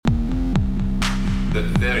the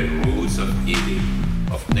very roots of evil,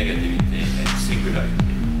 of negativity and singularity,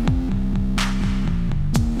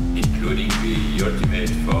 including the ultimate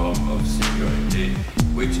form of singularity,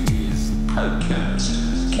 which is to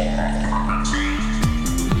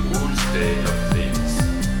the whole state of things,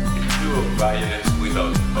 the pure violence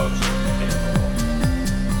without object anymore.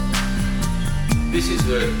 This is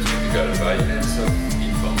the typical violence of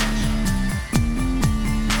information.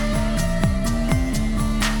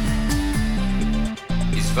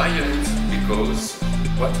 It's violent because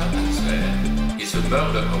what happens there is a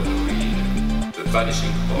murder of the real, the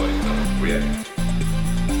vanishing point of reality.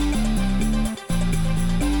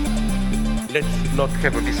 Let's not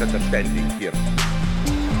have a misunderstanding here.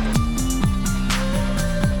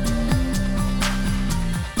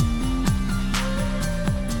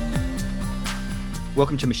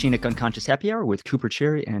 Welcome to Machinic Unconscious Happy Hour with Cooper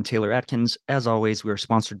Cherry and Taylor Atkins. As always, we are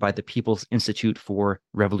sponsored by the People's Institute for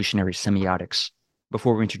Revolutionary Semiotics.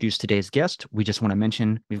 Before we introduce today's guest, we just want to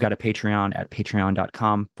mention we've got a Patreon at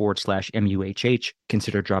patreon.com/MUHH.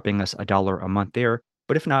 Consider dropping us $1 a month there.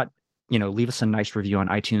 But if not, leave us a nice review on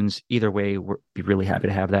iTunes. Either way, we'd be really happy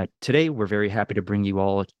to have that. Today, we're very happy to bring you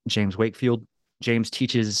all James Wakefield. James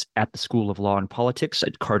teaches at the School of Law and Politics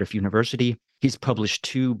at Cardiff University. He's published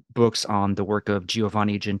 2 books on the work of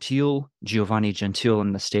Giovanni Gentile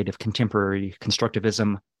and the State of Contemporary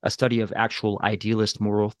Constructivism, a study of actual idealist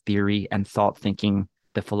moral theory and thought thinking,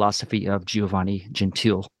 the philosophy of Giovanni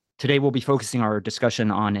Gentile. Today, we'll be focusing our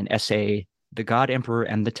discussion on an essay, The God Emperor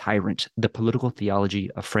and the Tyrant, the Political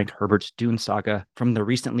Theology of Frank Herbert's Dune Saga, from the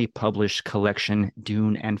recently published collection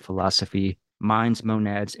Dune and Philosophy, Minds,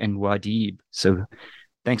 Monads, and Wadib. So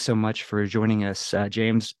thanks so much for joining us,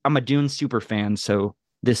 James. I'm a Dune super fan, so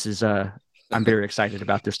this is I'm very excited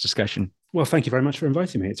about this discussion. Well, thank you very much for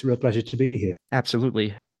inviting me. It's a real pleasure to be here.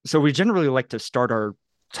 Absolutely. So we generally like to start our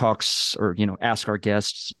talks or, ask our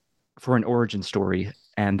guests for an origin story,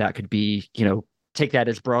 and that could be, take that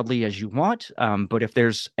as broadly as you want. But if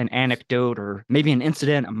there's an anecdote or maybe an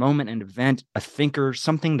incident, a moment, an event, a thinker,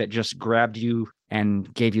 something that just grabbed you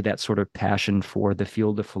and gave you that sort of passion for the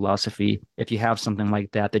field of philosophy, if you have something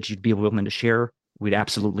like that you'd be willing to share, we'd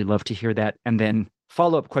absolutely love to hear that. And then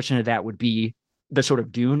follow-up question to that would be the sort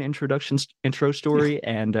of Dune intro story.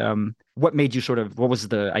 And what made you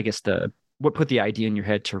what put the idea in your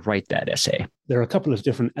head to write that essay? There are a couple of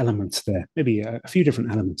different elements there, maybe a few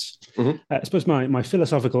different elements. Mm-hmm. I suppose my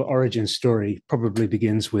philosophical origin story probably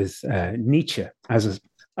begins with Nietzsche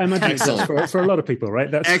I imagine for a lot of people, right?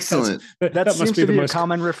 Excellent. That must seems be to the be most a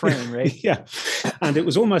common refrain, right? Yeah. And it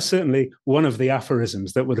was almost certainly one of the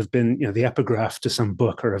aphorisms that would have been, the epigraph to some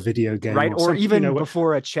book or a video game. Right. Or even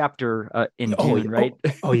before a chapter in Dune, right?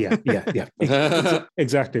 Yeah.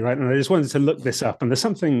 Exactly, right. And I just wanted to look this up. And there's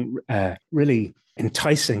something really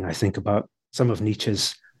enticing, I think, about some of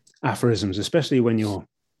Nietzsche's aphorisms, especially when you're,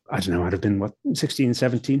 I'd have been, 16,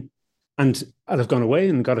 17. And I'd have gone away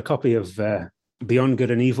and got a copy of Beyond Good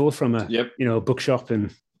and Evil from a bookshop in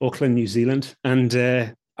Auckland, New Zealand. And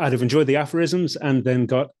I'd have enjoyed the aphorisms and then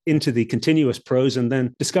got into the continuous prose and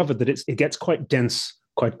then discovered that it gets quite dense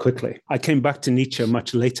quite quickly. I came back to Nietzsche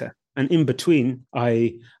much later. And in between,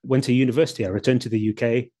 I went to university. I returned to the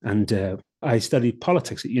UK and I studied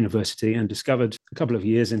politics at university and discovered a couple of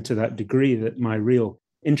years into that degree that my real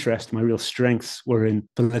interest, my real strengths were in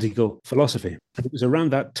political philosophy. And it was around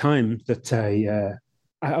that time that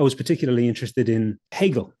I was particularly interested in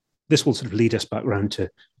Hegel. This will sort of lead us back round to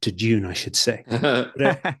Dune, I should say.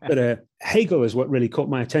 But Hegel is what really caught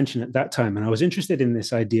my attention at that time. And I was interested in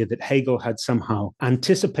this idea that Hegel had somehow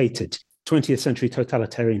anticipated 20th century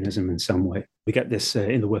totalitarianism in some way. We get this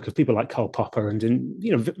in the work of people like Karl Popper and in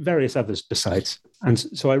various others besides. And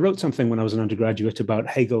so I wrote something when I was an undergraduate about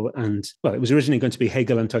Hegel and, it was originally going to be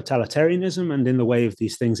Hegel and totalitarianism. And in the way of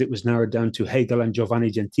these things, it was narrowed down to Hegel and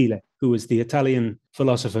Giovanni Gentile, who was the Italian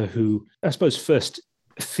philosopher who, I suppose, first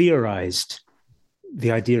theorized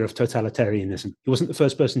the idea of totalitarianism. He wasn't the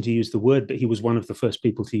first person to use the word, but he was one of the first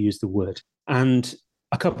people to use the word. And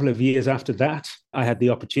a couple of years after that, I had the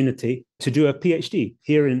opportunity to do a PhD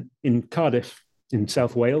here in Cardiff, in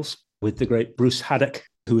South Wales, with the great Bruce Haddock,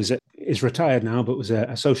 who is retired now, but was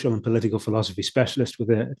a social and political philosophy specialist with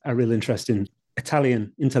a real interest in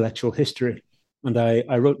Italian intellectual history. And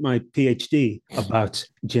I wrote my PhD about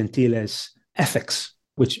Gentile's ethics,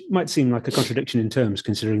 which might seem like a contradiction in terms,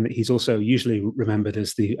 considering that he's also usually remembered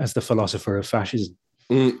as the philosopher of fascism.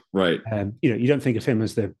 Right. You don't think of him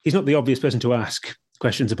as he's not the obvious person to ask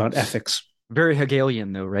questions about ethics. Very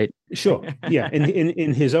Hegelian, though, right? Sure. Yeah.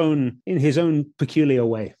 In his own peculiar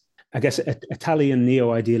way. I guess Italian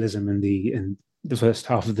neo-idealism in the first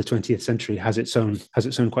half of the 20th century has its own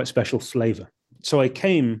quite special flavor. So I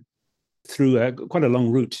came through quite a long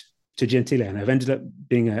route to Gentile, and I've ended up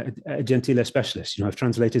being a Gentile specialist. I've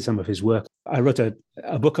translated some of his work. I wrote a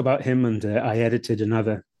book about him, and I edited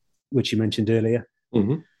another, which you mentioned earlier.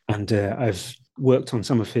 Mm-hmm. And I've worked on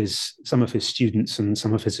some of his students and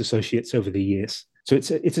some of his associates over the years. So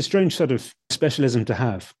it's a strange sort of specialism to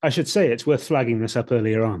have. I should say it's worth flagging this up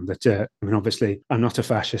earlier on that obviously I'm not a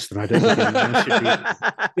fascist, and I don't think anyone should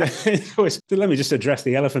be. Yeah, let me just address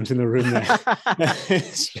the elephant in the room there.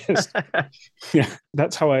 It's just,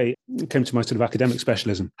 that's how I came to my sort of academic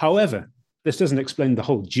specialism. However, this doesn't explain the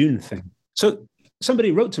whole Dune thing. So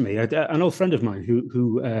somebody wrote to me, an old friend of mine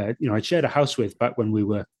who I shared a house with back when we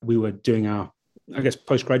were doing our, I guess,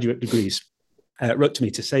 postgraduate degrees, wrote to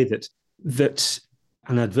me to say that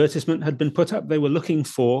an advertisement had been put up. They were looking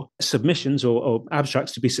for submissions or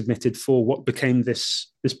abstracts to be submitted for what became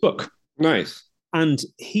this book. Nice. And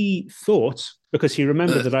he thought, because he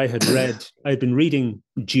remembered that I had been reading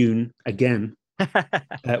Dune again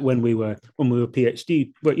when we were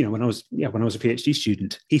PhD, but when I was a PhD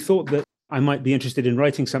student, he thought that I might be interested in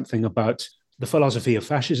writing something about the philosophy of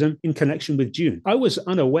fascism in connection with Dune. I was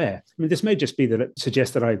unaware. I mean, this may just be that it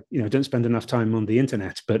suggests that I, don't spend enough time on the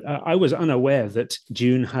internet, but I was unaware that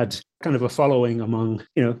Dune had kind of a following among,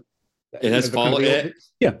 it has followed it.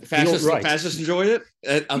 Yeah, fascists enjoyed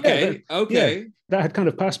it. Okay. Yeah, that had kind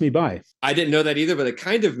of passed me by. I didn't know that either, but it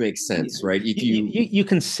kind of makes sense, right? If you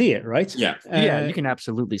can see it, right? Yeah, you can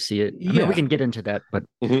absolutely see it. I mean, we can get into that, but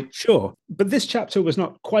sure. But this chapter was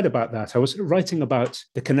not quite about that. I was writing about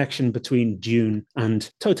the connection between Dune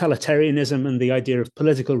and totalitarianism and the idea of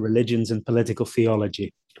political religions and political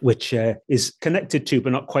theology, which is connected to,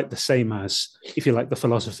 but not quite the same as, if you like, the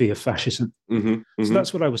philosophy of fascism. So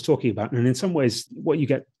that's what I was talking about. And in some ways, what you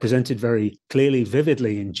get presented very clearly,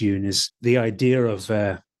 vividly in Dune is the idea of,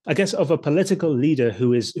 I guess, of a political leader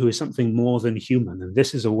who is something more than human. And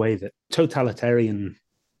this is a way that totalitarian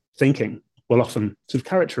thinking will often sort of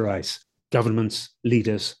characterize governments,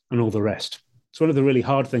 leaders, and all the rest. So one of the really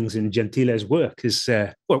hard things in Gentile's work is,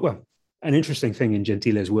 an interesting thing in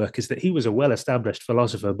Gentile's work is that he was a well-established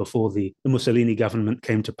philosopher before the Mussolini government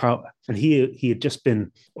came to power. And he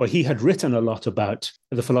had written a lot about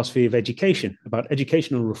the philosophy of education, about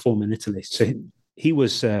educational reform in Italy. So he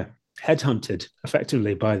was headhunted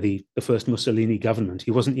effectively by the first Mussolini government.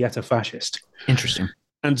 He wasn't yet a fascist. Interesting.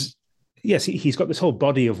 And yes, he's got this whole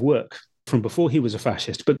body of work from before he was a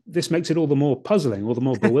fascist, but this makes it all the more puzzling, all the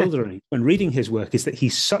more bewildering when reading his work, is that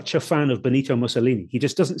he's such a fan of Benito Mussolini. He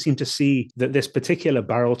just doesn't seem to see that this particular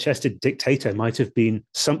barrel-chested dictator might have been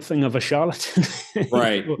something of a charlatan.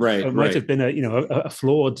 Right. Or might have been a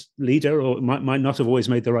flawed leader, or might not have always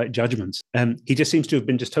made the right judgments. He just seems to have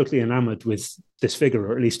been just totally enamored with this figure,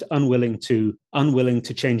 or at least unwilling to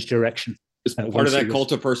change direction. Is part of that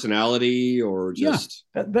cult of personality, or just...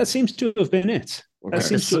 Yeah, that seems to have been it. Okay. That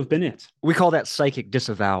seems to have been it. We call that psychic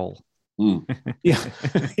disavowal. Yeah.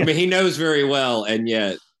 I mean, he knows very well, and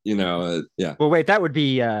yet, yeah. Well, wait,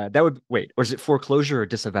 or is it foreclosure or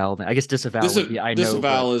disavowal? I guess disavowal would be, I know.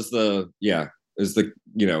 Disavowal is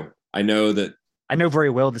I know that. I know very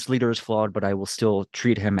well this leader is flawed, but I will still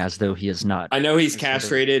treat him as though he is not. I know he's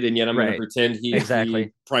castrated, and yet I'm going to pretend he's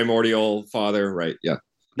the primordial father. Right. Yeah.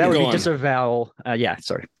 That would be disavowal.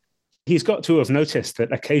 Sorry. He's got to have noticed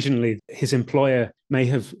that occasionally his employer may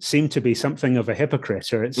have seemed to be something of a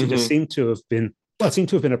hypocrite, or it just seemed to have been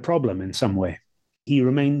a problem in some way. He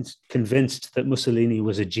remained convinced that Mussolini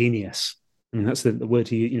was a genius. I mean, that's the word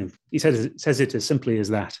he says it as simply as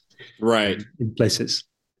that. Right. In places.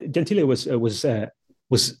 Gentile was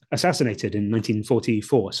assassinated in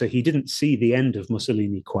 1944, so he didn't see the end of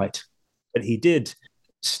Mussolini quite, but he did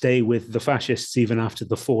stay with the fascists even after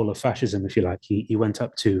the fall of fascism, if you like. He went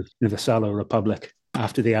up to the Salo Republic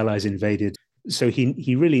after the Allies invaded. So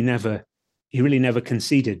he really never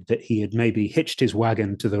conceded that he had maybe hitched his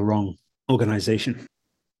wagon to the wrong organization.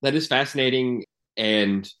 That is fascinating,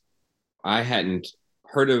 and I hadn't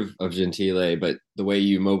heard of Gentile, but the way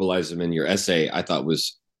you mobilize him in your essay, I thought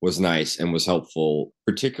was nice and was helpful,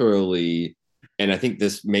 particularly, and I think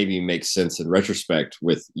this maybe makes sense in retrospect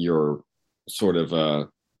with your sort of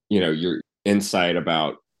your insight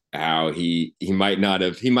about how he might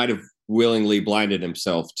have willingly blinded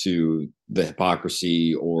himself to the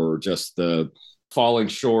hypocrisy or just the falling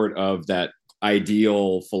short of that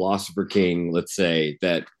ideal philosopher king, let's say,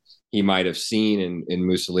 that he might have seen in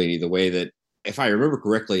Mussolini. The way that, if I remember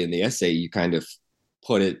correctly in the essay, you kind of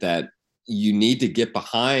put it that you need to get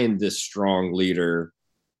behind this strong leader,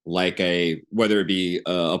 like whether it be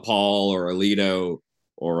a Paul or a Leto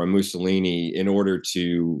or a Mussolini, in order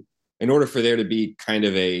for there to be kind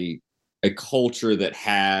of a culture that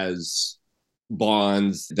has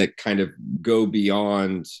bonds that kind of go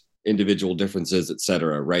beyond individual differences, et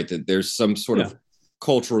cetera, right? That there's some sort of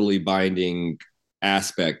culturally binding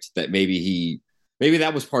aspect that maybe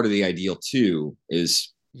that was part of the ideal too,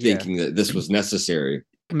 is thinking that this was necessary.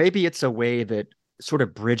 Maybe it's a way that sort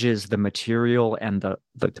of bridges the material and the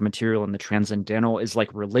material and the transcendental. Is like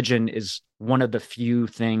religion is one of the few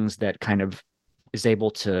things that kind of is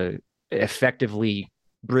able to effectively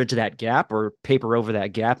bridge that gap or paper over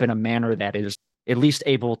that gap in a manner that is at least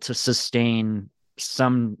able to sustain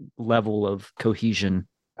some level of cohesion.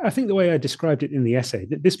 I think the way I described it in the essay,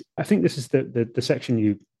 I think this is the section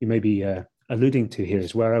you may be alluding to here,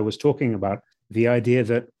 is where I was talking about the idea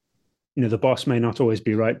that, you know, the boss may not always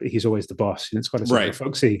be right, but he's always the boss. And it's quite a sort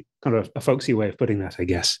of a folksy way of putting that, I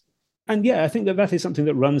guess. And yeah, I think that is something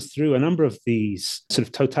that runs through a number of these sort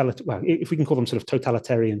of if we can call them sort of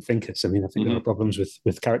totalitarian thinkers. I mean, I think there are problems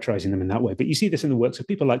with characterizing them in that way. But you see this in the works of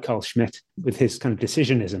people like Carl Schmitt with his kind of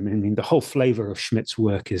decisionism. I mean, the whole flavor of Schmitt's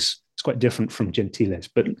work is quite different from Gentile's,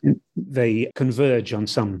 but they converge on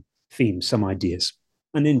some themes, some ideas.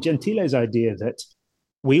 And in Gentile's idea that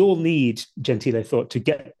we all need, Gentile thought, to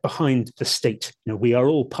get behind the state. You know, we are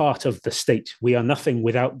all part of the state. We are nothing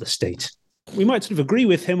without the state. We might sort of agree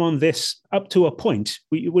with him on this up to a point.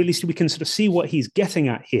 At least we can sort of see what he's getting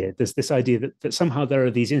at here. There's this idea that somehow there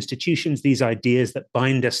are these institutions, these ideas that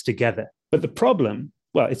bind us together. But the problem,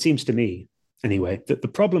 well, it seems to me anyway, that the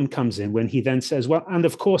problem comes in when he then says, well, and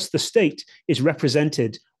of course the state is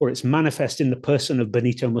represented or it's manifest in the person of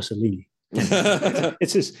Benito Mussolini.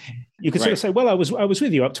 It's just, you could sort of say, well, I was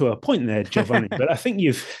with you up to a point there, Giovanni, but I think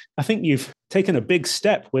you've taken a big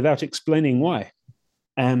step without explaining why.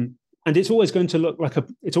 And it's always going to look like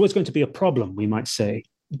it's always going to be a problem, we might say,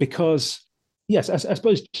 because yes, I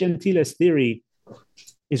suppose Gentile's theory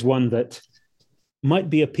is one that might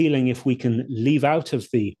be appealing if we can leave out of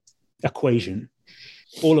the equation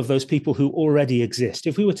all of those people who already exist.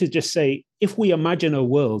 If we were to just say, if we imagine a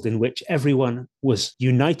world in which everyone was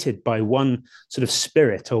united by one sort of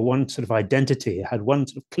spirit or one sort of identity, had one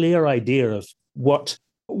sort of clear idea of what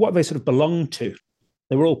they sort of belonged to,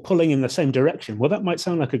 they were all pulling in the same direction. Well, that might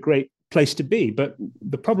sound like a great place to be, but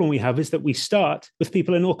the problem we have is that we start with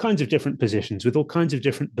people in all kinds of different positions, with all kinds of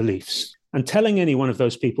different beliefs, and telling any one of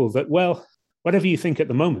those people that, well, whatever you think at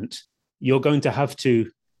the moment, you're going to have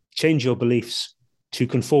to change your beliefs to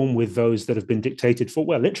conform with those that have been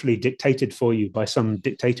literally dictated for you by some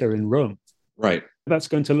dictator in Rome. Right. That's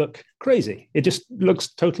going to look crazy. It just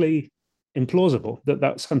looks totally implausible that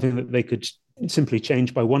that's something that they could simply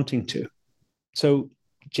change by wanting to. So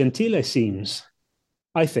Gentile seems,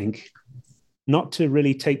 I think, not to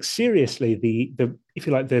really take seriously the if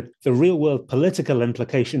you like, the real world political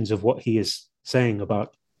implications of what he is saying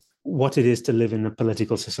about what it is to live in a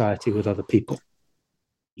political society with other people.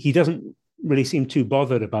 He doesn't really seem too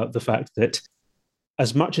bothered about the fact that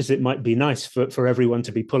as much as it might be nice for everyone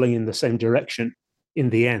to be pulling in the same direction in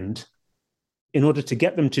the end, in order to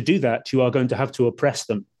get them to do that, you are going to have to oppress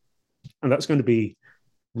them. And that's going to be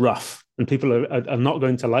rough. And people are not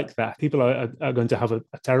going to like that. People are going to have a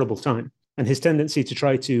terrible time. And his tendency to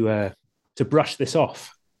try to brush this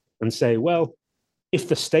off and say, well, if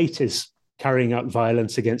the state is carrying out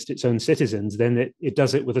violence against its own citizens, then it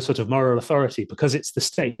does it with a sort of moral authority because it's the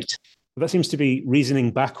state. That seems to be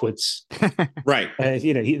reasoning backwards. Right.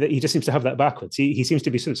 He just seems to have that backwards. He seems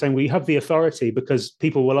to be sort of saying, well, you have the authority because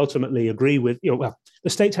people will ultimately agree with, the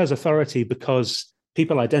state has authority because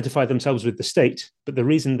people identify themselves with the state. But the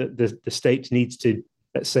reason that the state needs to,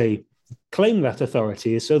 let's say, claim that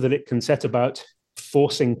authority is so that it can set about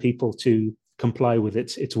forcing people to comply with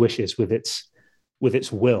its wishes, with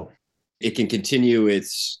its will. It can continue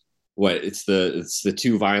it's the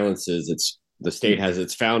two violences. It's the state has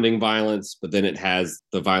its founding violence, but then it has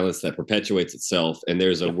the violence that perpetuates itself. And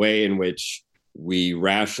there's a way in which we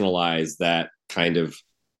rationalize that kind of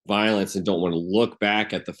violence and don't want to look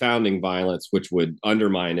back at the founding violence, which would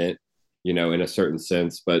undermine it, in a certain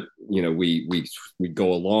sense. But, we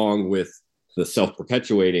go along with the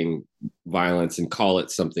self-perpetuating violence and call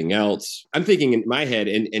it something else. I'm thinking in my head,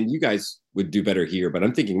 and you guys would do better here, but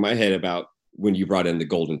I'm thinking in my head about when you brought in the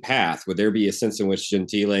Golden Path. Would there be a sense in which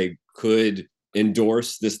Gentile could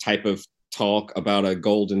endorse this type of talk about a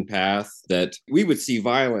golden path, that we would see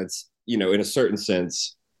violence, in a certain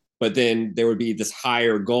sense, but then there would be this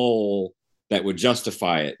higher goal that would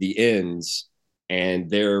justify it, the ends, and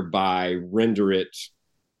thereby render it,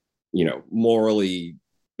 morally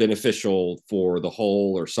beneficial for the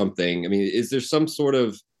whole or something? I mean, is there some sort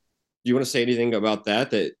of, do you want to say anything about that?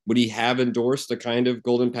 That would he have endorsed a kind of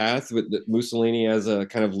golden path with Mussolini as a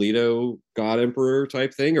kind of Leto God Emperor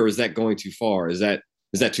type thing, or is that going too far? Is that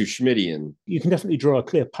is that too Schmittian? You can definitely draw a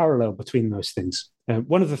clear parallel between those things.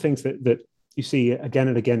 One of the things that you see again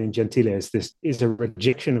and again in Gentile is a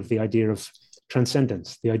rejection of the idea of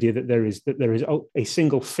transcendence, the idea that there is a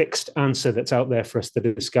single fixed answer that's out there for us to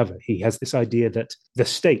discover. He has this idea that the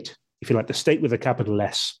state, if you like, the state with a capital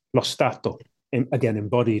S, lo Stato, again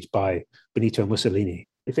embodied by Benito Mussolini,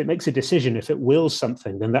 if it makes a decision, if it wills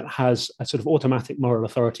something, then that has a sort of automatic moral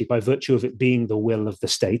authority by virtue of it being the will of the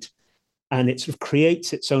state, and it sort of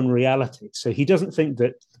creates its own reality. So he doesn't think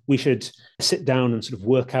that we should sit down and sort of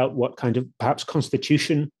work out what kind of perhaps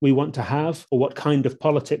constitution we want to have, or what kind of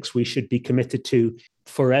politics we should be committed to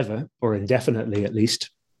forever, or indefinitely at least.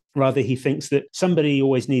 Rather, he thinks that somebody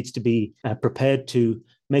always needs to be prepared to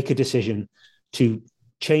make a decision, to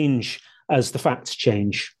change as the facts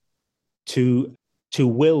change, to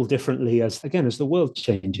will differently as the world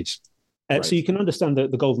changes. Right. So you can understand the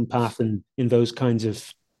golden path in those kinds of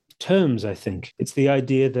terms, I think. It's the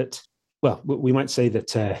idea that, well, we might say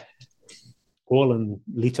that Paul and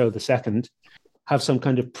Leto II have some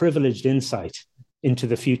kind of privileged insight into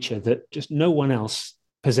the future that just no one else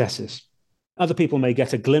possesses. Other people may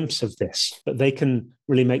get a glimpse of this, but they can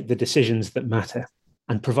really make the decisions that matter.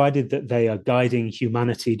 And provided that they are guiding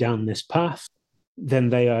humanity down this path, then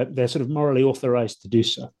they're sort of morally authorized to do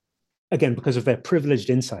so. Again, because of their privileged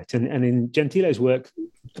insight. And in Gentile's work,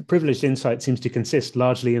 the privileged insight seems to consist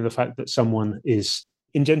largely in the fact that someone is,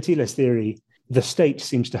 in Gentile's theory, the state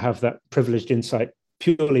seems to have that privileged insight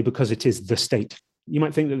purely because it is the state. You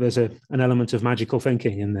might think that there's an element of magical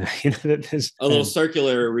thinking in there. That there's a little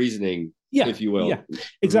circular reasoning, if you will. Yeah,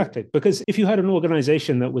 exactly. Because if you had an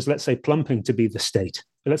organization that was, let's say, plumping to be the state,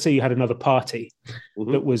 let's say you had another party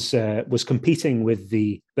that was competing with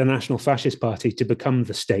the National Fascist Party to become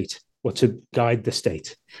the state or to guide the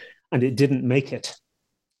state, and it didn't make it.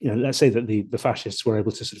 Let's say that the fascists were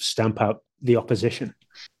able to sort of stamp out the opposition.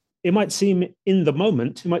 It might seem in the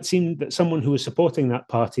moment, it might seem that someone who was supporting that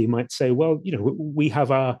party might say, well, we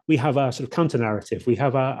have our sort of counter narrative, we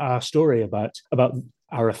have our story about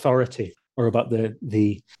our authority, or about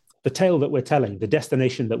the tale that we're telling, the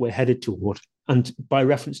destination that we're headed toward. And by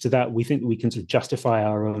reference to that, we think that we can sort of justify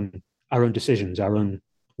our own decisions, our own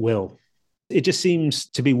will. It just seems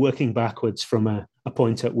to be working backwards from a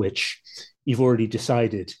point at which you've already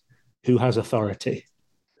decided who has authority.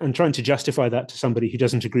 And trying to justify that to somebody who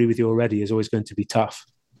doesn't agree with you already is always going to be tough.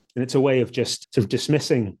 And it's a way of just sort of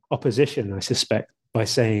dismissing opposition, I suspect, by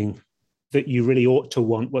saying that you really ought to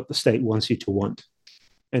want what the state wants you to want.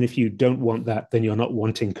 And if you don't want that, then you're not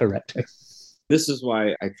wanting correctly. This is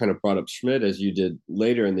why I kind of brought up Schmitt, as you did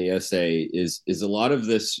later in the essay, is a lot of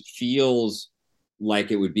this feels like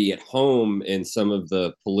it would be at home in some of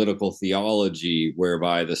the political theology,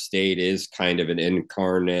 whereby the state is kind of an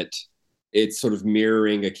incarnate, it's sort of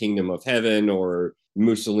mirroring a kingdom of heaven, or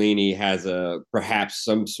Mussolini has perhaps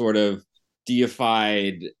some sort of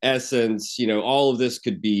deified essence. All of this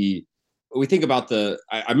could be, we think about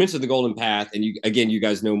I mentioned the Golden Path, and you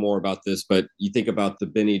guys know more about this, but you think about the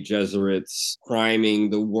Bene Gesserits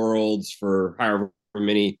priming the worlds for however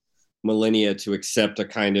many millennia to accept a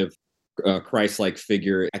kind of Christ-like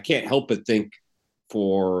figure. I can't help but think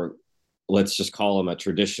for, let's just call him a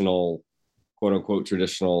traditional, quote unquote,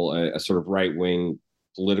 traditional, a sort of right-wing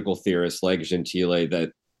political theorist like Gentile,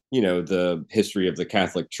 that, the history of the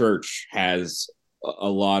Catholic Church has a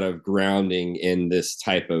lot of grounding in this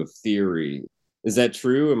type of theory. Is that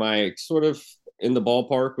true? Am I sort of in the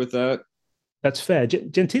ballpark with that? That's fair.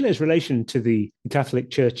 Gentile's relation to the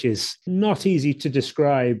Catholic Church is not easy to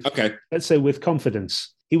describe, okay, let's say, with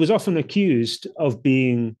confidence. He was often accused of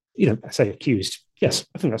being, I say accused. Yes,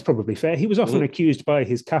 I think that's probably fair. He was often accused by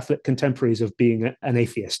his Catholic contemporaries of being an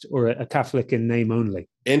atheist, or a Catholic in name only.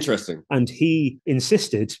 Interesting. And he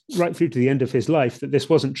insisted right through to the end of his life that this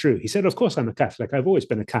wasn't true. He said, of course I'm a Catholic. I've always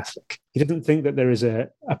been a Catholic. He didn't think that there is a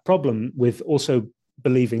problem with also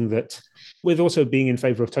believing that, with also being in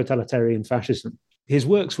favor of totalitarian fascism. His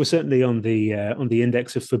works were certainly on the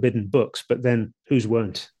index of forbidden books, but then whose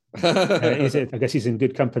weren't? I guess he's in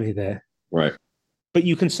good company there. Right. But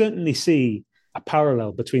you can certainly see a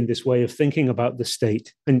parallel between this way of thinking about the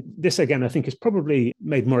state. And this, again, I think is probably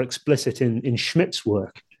made more explicit in Schmitt's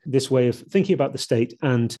work, this way of thinking about the state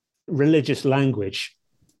and religious language,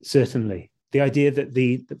 certainly. The idea that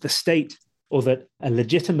the state, or that a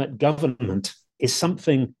legitimate government, is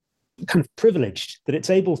something kind of privileged, that it's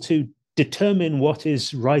able to determine what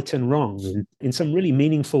is right and wrong in some really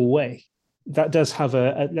meaningful way. That does have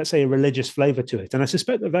let's say, a religious flavor to it. And I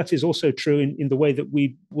suspect that is also true in the way that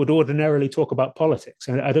we would ordinarily talk about politics.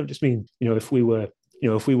 And I don't just mean, if we were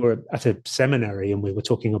if we were at a seminary and we were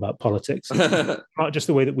talking about politics, not just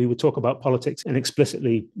the way that we would talk about politics in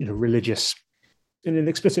explicitly, religious, in an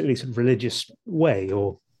explicitly sort of religious way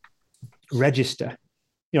or register.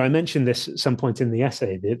 I mentioned this at some point in the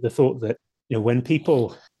essay, the thought that, when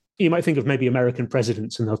people, you might think of maybe American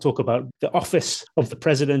presidents, and they'll talk about the office of the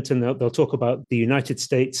president, and they'll talk about the United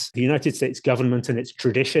States government and its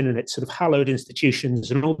tradition and its sort of hallowed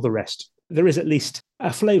institutions and all the rest. There is at least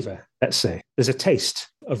a flavor, let's say. There's a taste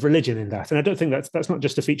of religion in that. And I don't think that's not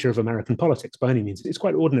just a feature of American politics by any means. It's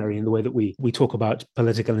quite ordinary in the way that we talk about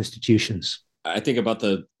political institutions. I think about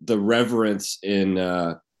the reverence in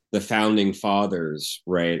the founding fathers,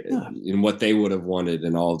 right? Yeah. And what they would have wanted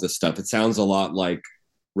and all of this stuff. It sounds a lot like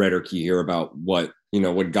rhetoric you hear about what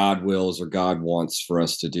God wills or God wants for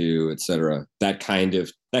us to do, etc. That kind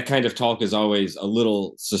of talk is always a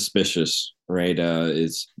little suspicious, right?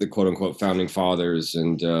 Is the quote unquote founding fathers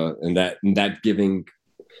and that giving,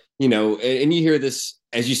 and you hear this,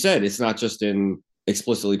 as you said, it's not just in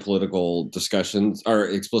explicitly political discussions or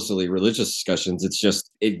explicitly religious discussions. It's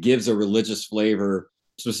just, it gives a religious flavor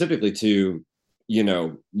specifically to,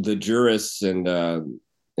 the jurists and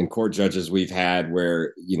court judges we've had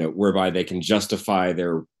where, whereby they can justify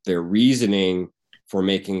their reasoning for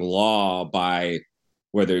making law by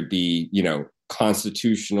whether it be,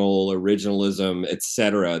 constitutional originalism,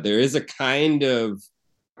 etc. There is a kind of,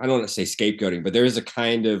 I don't want to say scapegoating, but there is a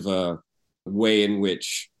kind of way in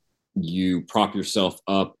which you prop yourself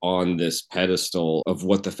up on this pedestal of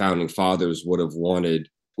what the founding fathers would have wanted,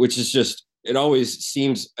 which is just, it always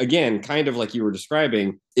seems, again, kind of like you were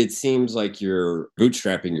describing, it seems like you're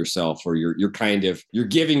bootstrapping yourself, or you're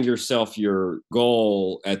giving yourself your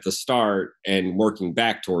goal at the start and working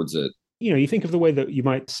back towards it. You think of the way that you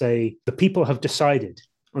might say the people have decided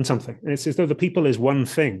on something, and it's as though the people is one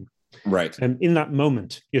thing. Right. And in that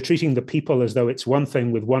moment, you're treating the people as though it's one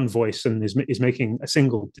thing with one voice and is making a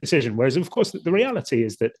single decision. Whereas, of course, the reality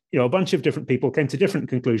is that, a bunch of different people came to different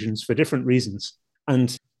conclusions for different reasons.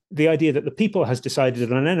 And the idea that the people has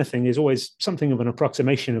decided on anything is always something of an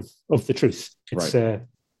approximation of the truth. It's right.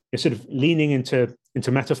 You're sort of leaning into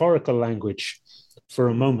metaphorical language for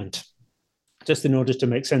a moment, just in order to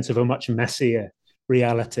make sense of a much messier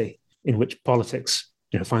reality in which politics,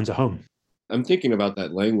 finds a home. I'm thinking about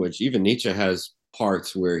that language. Even Nietzsche has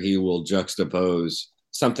parts where he will juxtapose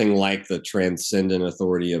something like the transcendent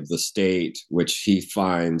authority of the state, which he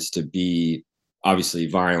finds to be obviously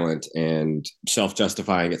violent and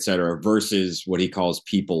self-justifying, et cetera, versus what he calls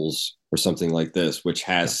people's or something like this, which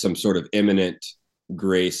has some sort of imminent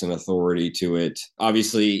grace and authority to it.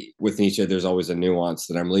 Obviously, with Nietzsche, there's always a nuance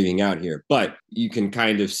that I'm leaving out here, but you can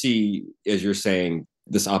kind of see, as you're saying,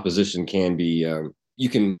 this opposition can be, you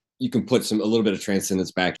can put a little bit of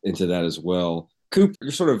transcendence back into that as well. Coop,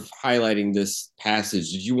 you're sort of highlighting this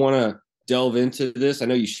passage. Did you want to delve into this? I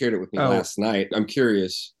know you shared it with me last night. I'm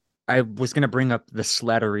curious. I was going to bring up the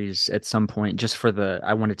Slatteries at some point just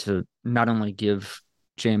I wanted to not only give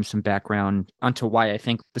James some background onto why I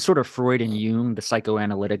think the sort of Freud and Jung, the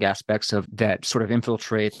psychoanalytic aspects of that sort of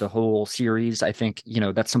infiltrate the whole series. I think,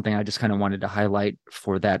 that's something I just kind of wanted to highlight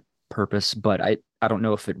for that purpose, but I don't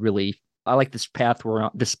know if it really, I like this path we're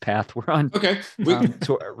on. Okay.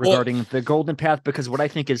 Regarding the golden path, because what I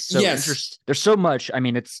think is so interesting, there's so much,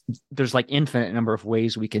 there's like infinite number of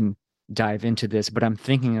ways we can dive into this, but I'm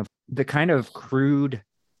thinking of the kind of crude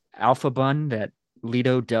alpha bun that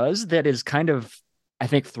Leto does that is kind of, I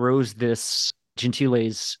think, throws this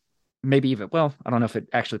Gentile's maybe even, well, I don't know if it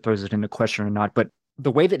actually throws it into question or not, but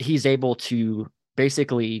the way that he's able to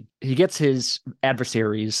basically, he gets his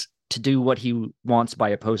adversaries to do what he wants by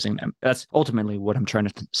opposing them. That's ultimately what I'm trying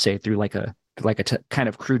to say through like a kind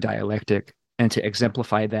of crude dialectic. And to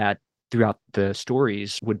exemplify that throughout the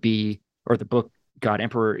stories would be, or the book God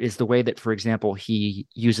Emperor, is the way that, for example, he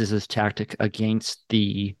uses this tactic against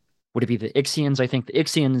would it be the Ixians? I think the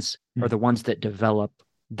Ixians are the ones that develop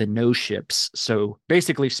the no ships. So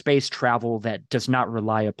basically space travel that does not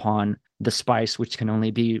rely upon the spice, which can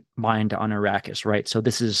only be mined on Arrakis, right? So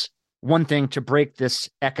this is one thing to break this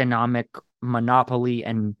economic monopoly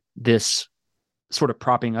and this sort of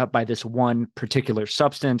propping up by this one particular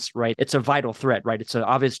substance, right? It's a vital threat, right? It's an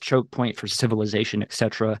obvious choke point for civilization,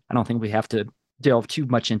 etc. I don't think we have to delve too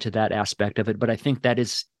much into that aspect of it, but I think that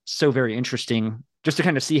is so very interesting just to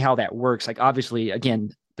kind of see how that works. Like, obviously,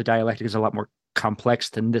 again, the dialectic is a lot more complex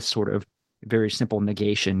than this sort of very simple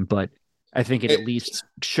negation, but I think it at least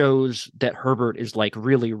shows that Herbert is like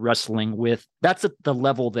really wrestling with, that's at the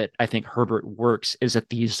level that I think Herbert works, is at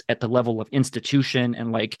the level of institution,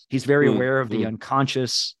 and like he's very aware of the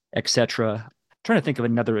unconscious, etc. Trying to think of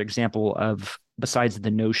another example of besides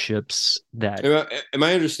the no ships that Am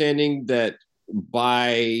I understanding that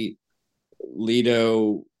by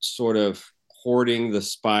Leto sort of hoarding the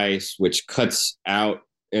spice, which cuts out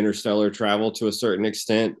interstellar travel to a certain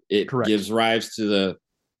extent, it Correct. gives rise to the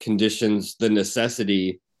conditions, the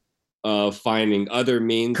necessity of finding other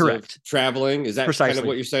means Correct. of traveling? Is that Precisely. kind of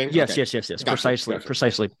what you're saying? Yes, Okay. yes. Gotcha.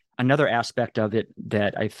 Precisely. Another aspect of it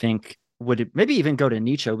that I think would maybe even go to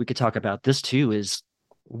Nietzsche, we could talk about this too, is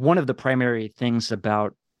one of the primary things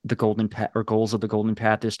about the Golden Path or goals of the Golden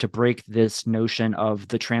Path is to break this notion of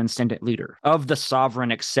the transcendent leader, of the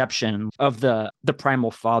sovereign exception, of the primal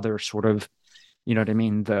father sort of, you know what I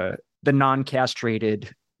mean? The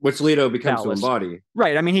non-castrated, which Leto becomes phallus. to embody.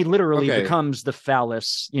 Right. I mean, he literally Okay. becomes the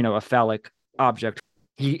phallus, a phallic object.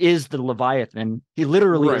 He is the Leviathan. He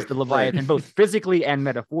literally is the Leviathan, both physically and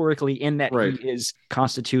metaphorically, in that he is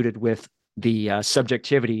constituted with the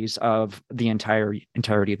subjectivities of the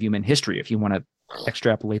entirety of human history, if you want to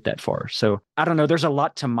extrapolate that far. So I don't know. There's a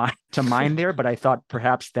lot to mine there, but I thought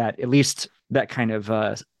perhaps that at least that kind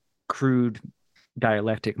of crude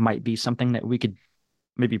dialectic might be something that we could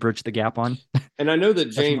maybe bridge the gap on. And I know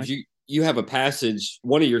that, James, you have a passage,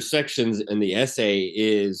 one of your sections in the essay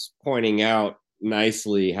is pointing out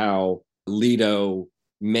nicely how Leto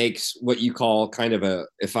makes what you call kind of a,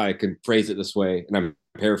 if I could phrase it this way, and I'm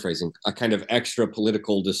paraphrasing, a kind of extra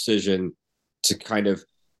political decision to kind of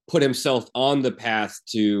put himself on the path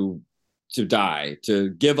to die, to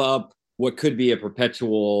give up what could be a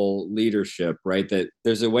perpetual leadership, right? That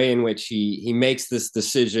there's a way in which he makes this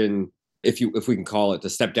decision, if we can call it, to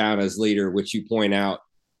step down as leader, which you point out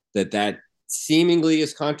that seemingly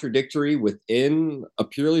is contradictory within a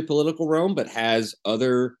purely political realm, but has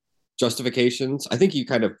other justifications. I think you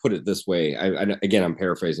kind of put it this way. Again, I'm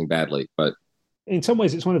paraphrasing badly, but in some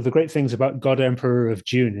ways, it's one of the great things about God Emperor of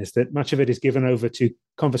Dune is that much of it is given over to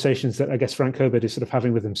conversations that I guess Frank Herbert is sort of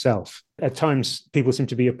having with himself. At times, people seem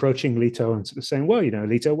to be approaching Leto and sort of saying, well,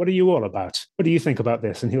 Leto, what are you all about? What do you think about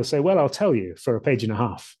this? And he'll say, well, I'll tell you for a page and a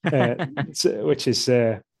half, which is...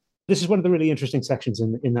 This is one of the really interesting sections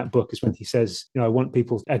in that book is when he says, I want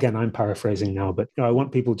people, again, I'm paraphrasing now, but I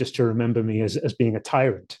want people just to remember me as being a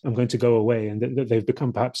tyrant. I'm going to go away. And that they've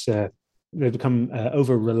become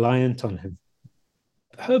over-reliant on him.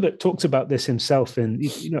 Herbert talks about this himself in,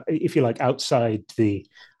 if you like, outside the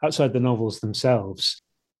novels themselves,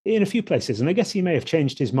 in a few places. And I guess he may have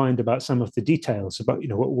changed his mind about some of the details about,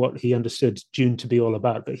 what he understood Dune to be all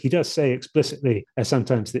about. But he does say explicitly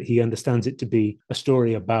sometimes that he understands it to be a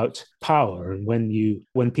story about power. And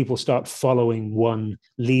when people start following one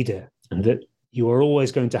leader, and that you are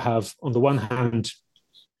always going to have, on the one hand,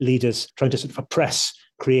 leaders trying to sort of oppress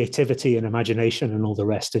creativity and imagination and all the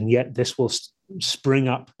rest. And yet this will spring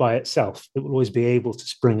up by itself. It will always be able to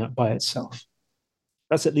spring up by itself.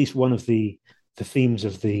 That's at least one of the themes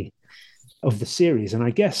of the series. And I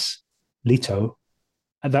guess Leto,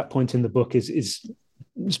 at that point in the book, is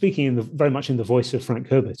speaking very much in the voice of Frank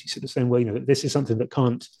Herbert. He's sort of saying, well, this is something that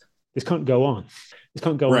can't go on. This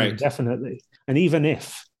can't go on indefinitely. And even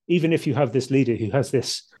if you have this leader who has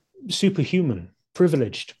this superhuman,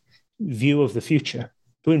 privileged view of the future,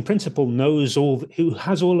 who in principle who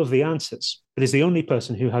has all of the answers, but is the only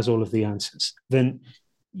person who has all of the answers, then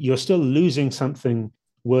you're still losing something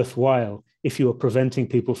worthwhile if you are preventing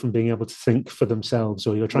people from being able to think for themselves,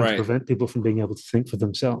 or you're trying to prevent people from being able to think for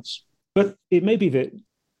themselves. But it may be that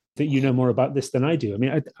you know more about this than I do. I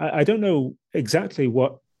mean, I don't know exactly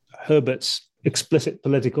what Herbert's explicit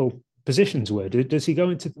political positions were. Does he go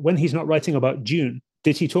into, when he's not writing about Dune,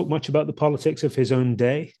 did he talk much about the politics of his own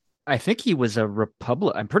day? I think he was a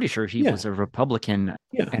Republican. I'm pretty sure he was a Republican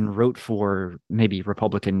and wrote for maybe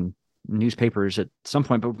Republican newspapers at some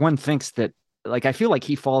point. But one thinks that, I feel like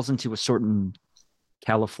he falls into a certain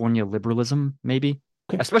California liberalism, maybe,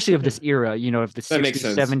 especially of this era, of the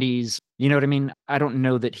 60s, 70s. You know what I mean? I don't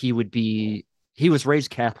know that he was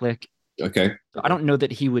raised Catholic. Okay. I don't know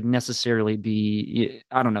that he would necessarily be,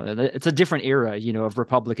 I don't know. It's a different era, of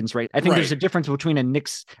Republicans, right? I think there's a difference between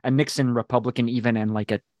a Nixon Republican even and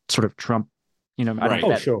like a sort of Trump, I don't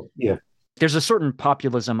know. Sure. Yeah. There's a certain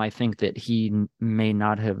populism, I think, that he may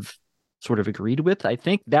not have sort of agreed with. I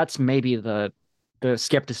think that's maybe the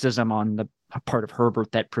skepticism on the part of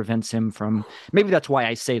Herbert that prevents him from, maybe that's why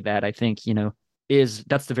I say that. I think,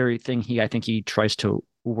 that's the very thing I think he tries to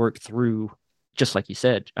work through, just like you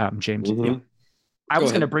said, James. Mm-hmm. I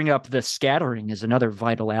was going to bring up the scattering as another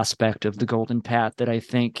vital aspect of the Golden Path that I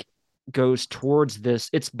think goes towards this.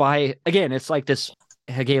 It's like this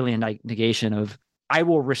Hegelian negation of, I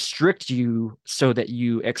will restrict you so that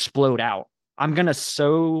you explode out. I'm going to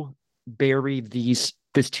so bury this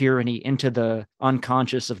tyranny into the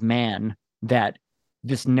unconscious of man that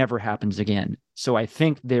this never happens again. So I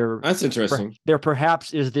think that's interesting. There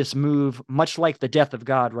perhaps is this move, much like the death of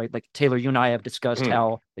God, right? Like Taylor, you and I have discussed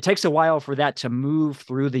how it takes a while for that to move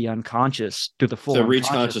through the unconscious, through the full reach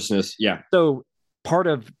consciousness. Yeah. So part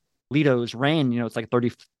of Leto's reign, it's like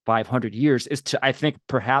 3,500 years, is to, I think,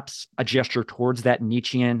 perhaps a gesture towards that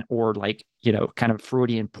Nietzschean or like, kind of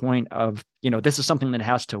Freudian point of, this is something that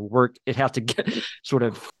has to work. It has to get sort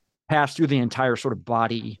of pass through the entire sort of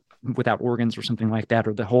body without organs or something like that,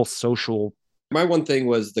 or the whole social. My one thing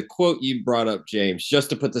was the quote you brought up, James, just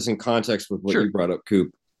to put this in context with what you brought up,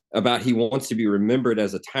 Coop, about he wants to be remembered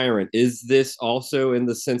as a tyrant. Is this also in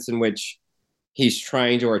the sense in which he's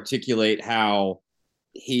trying to articulate how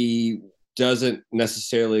he doesn't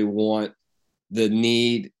necessarily want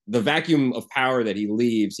the vacuum of power that he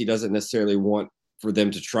leaves, he doesn't necessarily want for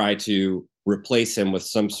them to try to replace him with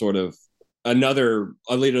some sort of a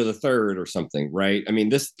Leto the Third or something, right? I mean,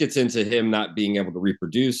 this gets into him not being able to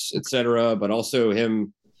reproduce, etc., but also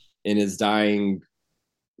him in his dying,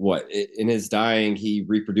 he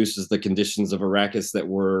reproduces the conditions of Arrakis that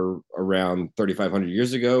were around 3,500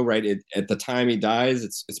 years ago, right? At the time he dies,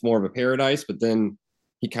 it's more of a paradise, but then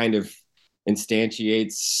he kind of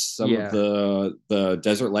instantiates some of the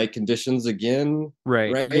desert-like conditions again.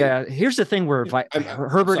 Right. Yeah. Here's the thing where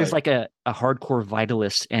Herbert is like a hardcore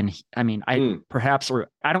vitalist. And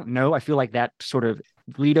I don't know. I feel like that sort of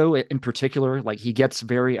Leto in particular, like he gets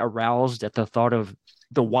very aroused at the thought of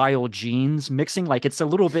the wild genes mixing. Like it's a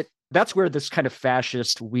little bit, that's where this kind of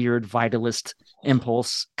fascist, weird vitalist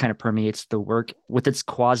impulse kind of permeates the work with its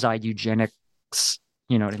quasi-eugenics.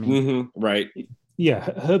 You know what I mean? Mm-hmm. Right.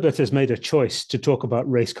 Yeah, Herbert has made a choice to talk about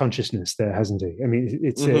race consciousness there, hasn't he? I mean,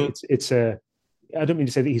 it's I don't mean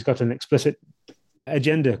to say that he's got an explicit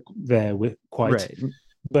agenda there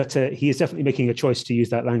but he is definitely making a choice to use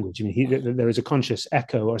that language. I mean, there is a conscious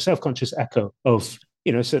echo or self-conscious echo of,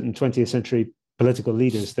 certain 20th century political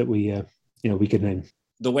leaders that we could name.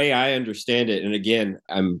 The way I understand it, and again,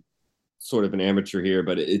 I'm sort of an amateur here,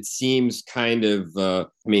 but it seems kind of,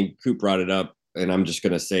 Coop brought it up, and I'm just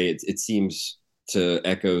going to say it seems to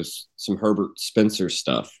echo some Herbert Spencer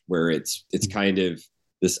stuff, where it's kind of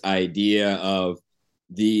this idea of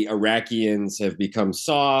the Iraqians have become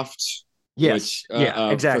soft,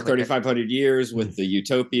 exactly, for 3,500 years with the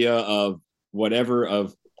utopia of whatever,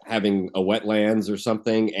 of having a wetlands or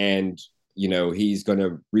something, and he's going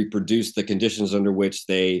to reproduce the conditions under which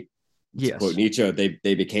they, to quote Nietzsche,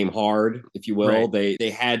 they became hard, if you will. Right.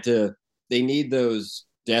 They need those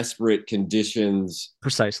desperate conditions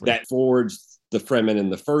precisely that forged the Fremen in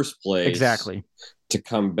the first place, exactly, to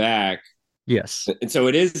come back. Yes. And so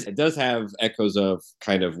it does have echoes of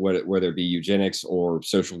kind of whether it be eugenics or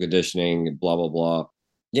social conditioning, blah, blah, blah.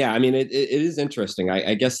 Yeah. I mean, it is interesting.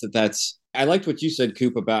 I guess I liked what you said,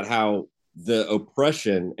 Coop, about how the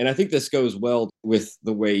oppression, and I think this goes well with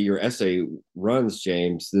the way your essay runs,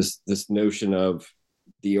 James, this notion of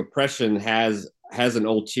the oppression has an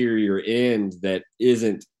ulterior end that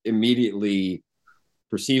isn't immediately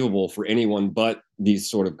perceivable for anyone but these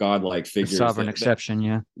sort of godlike figures. The sovereign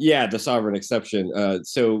exception, the sovereign exception.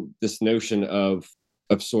 So this notion of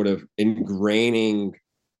sort of ingraining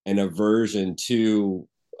an aversion to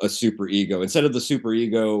a superego, instead of the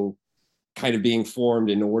superego kind of being formed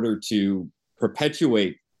in order to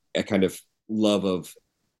perpetuate a kind of love of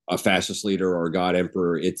a fascist leader or a god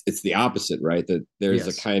emperor, it's the opposite, right? That there's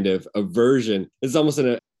a kind of aversion. It's almost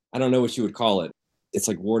I don't know what you would call it. It's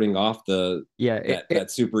like warding off that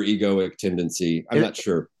super egoic tendency. I'm not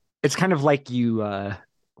sure. It's kind of like you,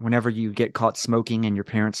 whenever you get caught smoking and your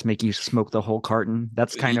parents make you smoke the whole carton.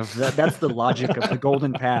 That's kind of that's the logic of the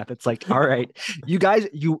golden path. It's like, all right, you guys,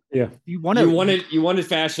 you wanted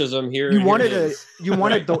fascism here. You wanted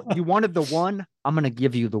the one. I'm gonna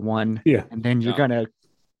give you the one. Yeah, and then you're gonna.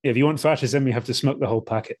 If you want fascism, you have to smoke the whole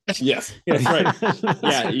packet. Yes, that's right.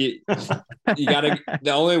 Yeah, you gotta.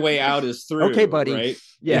 The only way out is through. Okay, buddy. Right?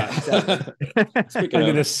 Yeah. Exactly.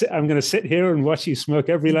 I'm gonna sit here and watch you smoke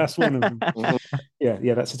every last one of them.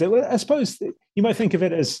 Yeah, that's it. Well, I suppose you might think of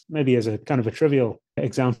it as maybe as a kind of a trivial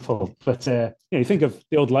example, but you think of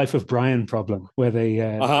the old Life of Brian problem, where they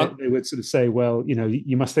would sort of say, well,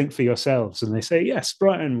 you must think for yourselves, and they say, yes,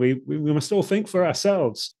 Brian, we must all think for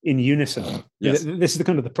ourselves in unison. Yes. This is the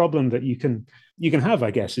kind of the problem that you can have,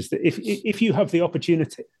 I guess, is that if you have the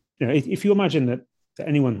opportunity, if you imagine that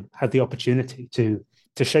anyone had the opportunity to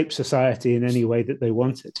shape society in any way that they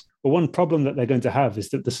wanted. Well, one problem that they're going to have is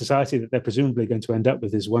that the society that they're presumably going to end up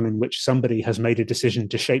with is one in which somebody has made a decision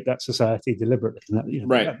to shape that society deliberately. And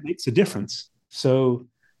that makes a difference. So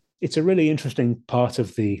it's a really interesting part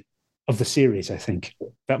of the of the series, I think.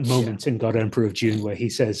 That moment in God Emperor of Dune where he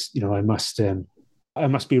says, I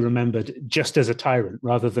must be remembered just as a tyrant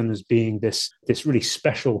rather than as being this really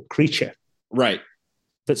special creature. Right.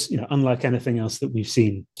 That's unlike anything else that we've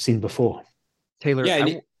seen before. Taylor,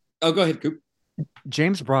 Yeah. Go ahead, Coop.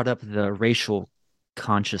 James brought up the racial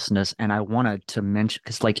consciousness, and I wanted to mention,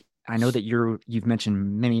 because I know that you've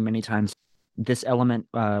mentioned many times this element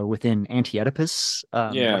within Anti-Oedipus.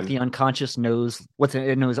 Like the unconscious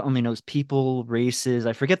only knows people, races.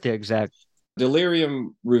 I forget the exact.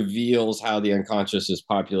 Delirium reveals how the unconscious is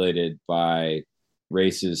populated by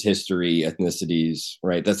races, history, ethnicities,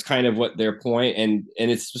 right? That's kind of what their point, and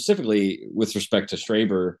it's specifically with respect to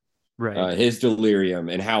Schreber, right? His delirium,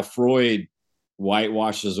 and how Freud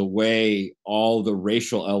whitewashes away all the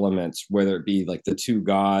racial elements, whether it be like the two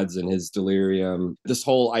gods in his delirium, this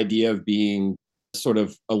whole idea of being sort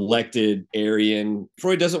of elected Aryan.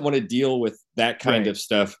 Freud doesn't want to deal with that kind of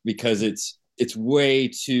stuff because it's way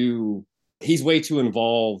too, he's way too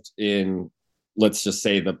involved in, let's just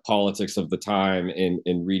say, the politics of the time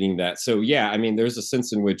in reading that. So yeah, I mean, there's a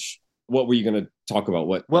sense in which, what were you going to talk about?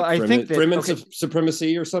 What? Well, I think that Fremen's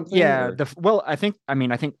supremacy or something. Yeah. I think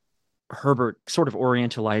Herbert sort of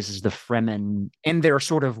orientalizes the Fremen and their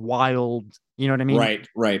sort of wild, you know what I mean?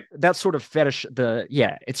 Right. That sort of fetish,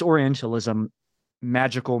 it's Orientalism,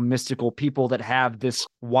 magical, mystical people that have this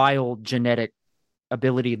wild genetic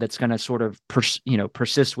ability that's going to sort of,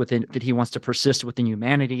 persist within, that he wants to persist within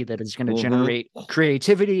humanity, that is going to generate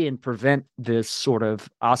creativity and prevent this sort of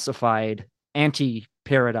ossified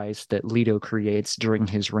anti-paradise that Leto creates during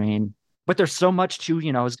his reign. But there's so much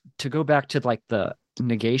to go back to like the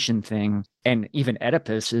negation thing, and even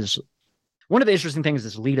Oedipus is one of the interesting things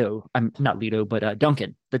is Duncan,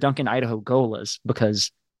 the Duncan Idaho Golas,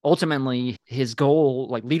 because ultimately his goal,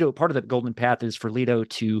 like Leto, part of the golden path is for Leto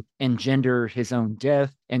to engender his own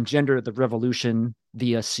death, engender the revolution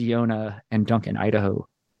via Siona and Duncan, Idaho.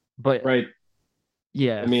 But right.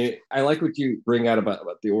 Yeah. I mean, I like what you bring out about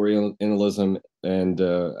the Orientalism, and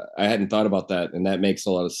I hadn't thought about that, and that makes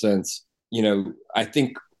a lot of sense. I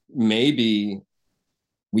think maybe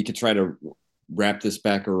we could try to wrap this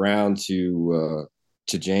back around to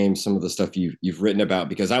James, some of the stuff you've written about,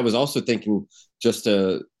 because I was also thinking, just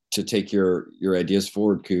to take your ideas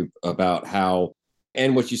forward, Coop, about how,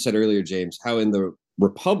 and what you said earlier, James, how in the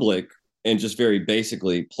Republic, and just very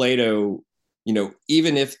basically, Plato,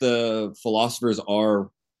 even if the philosophers are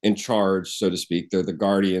in charge, so to speak, they're the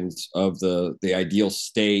guardians of the ideal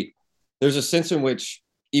state. There's a sense in which,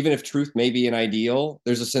 even if truth may be an ideal,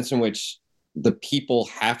 there's a sense in which the people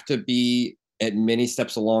have to be, at many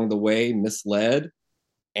steps along the way, misled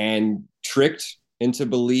and tricked into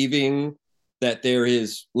believing that there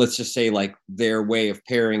is, let's just say, like their way of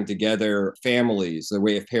pairing together families, their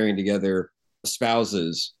way of pairing together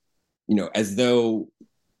spouses, as though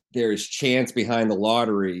there is chance behind the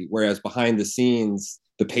lottery, whereas behind the scenes,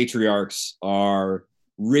 the patriarchs are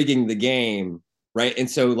rigging the game, right? And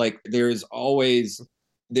so like there's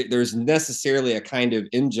necessarily a kind of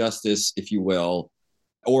injustice, if you will,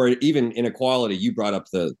 or even inequality. You brought up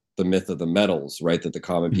the myth of the metals, right? That the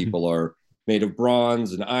common people are made of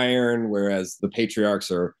bronze and iron, whereas the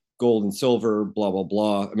patriarchs are gold and silver, blah, blah,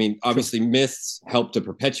 blah. I mean, obviously myths help to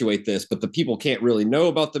perpetuate this, but the people can't really know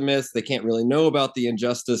about the myths. They can't really know about the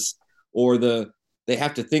injustice, or they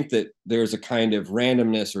have to think that there's a kind of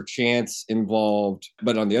randomness or chance involved.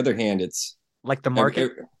 But on the other hand, it's like the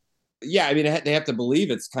market. Yeah, I mean, they have to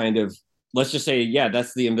believe it's kind of, let's just say,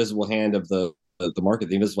 that's the invisible hand of the market.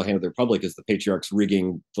 The invisible hand of the Republic is the patriarchs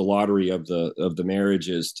rigging the lottery of the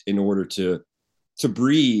marriages in order to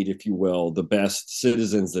breed, if you will, the best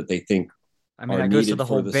citizens that they think. I mean, that goes to the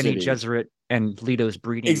whole Bene Gesserit and Leto's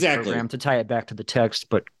breeding program, to tie it back to the text.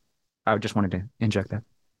 But I just wanted to inject that.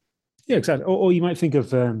 Yeah, exactly. Or you might think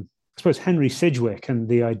of, I suppose, Henry Sidgwick and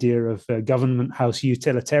the idea of government house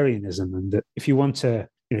utilitarianism, and that if you want to,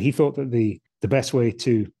 he thought that the best way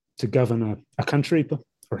to govern a country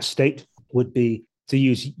or a state would be to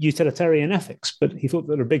use utilitarian ethics. But he thought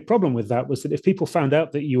that a big problem with that was that if people found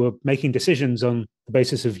out that you were making decisions on the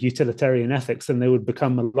basis of utilitarian ethics, then they would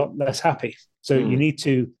become a lot less happy. So you need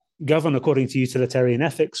to govern according to utilitarian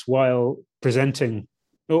ethics while presenting,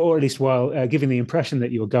 or at least while giving the impression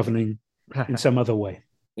that you're governing in some other way.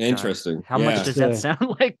 Interesting. How much does that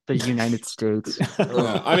sound like the United States?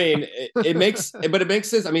 I mean, it makes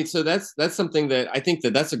sense. I mean, so that's something that I think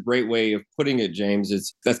that's a great way of putting it, James.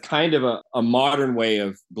 That's kind of a modern way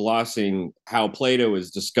of glossing how Plato is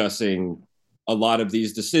discussing a lot of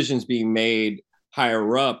these decisions being made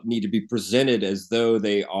higher up need to be presented as though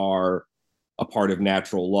they are a part of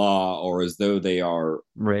natural law, or as though they are,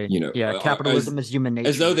 right. you know, Capitalism is human nature.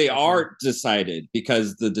 as though they are decided,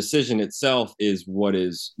 because the decision itself is what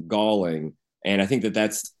is galling. And I think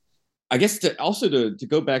that's, I guess, to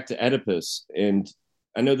go back to Oedipus, and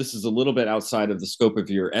I know this is a little bit outside of the scope of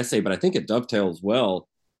your essay, but I think it dovetails well.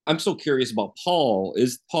 I'm so curious about Paul.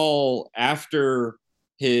 Is Paul, after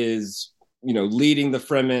his, leading the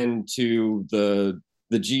Fremen to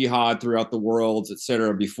the jihad throughout the worlds,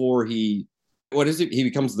 etc., before he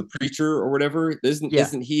becomes the preacher or whatever?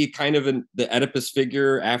 Isn't he kind of the Oedipus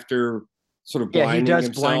figure after sort of blinding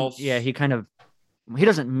himself? He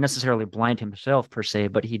doesn't necessarily blind himself per se,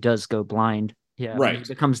 but he does go blind. Yeah, right. He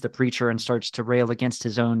becomes the preacher and starts to rail against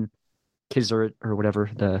his own Khizr or whatever,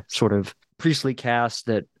 the sort of priestly caste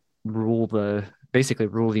that basically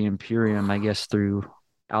rule the Imperium, I guess, through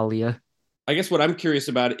Alia. I guess what I'm curious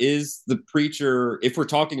about is the preacher, if we're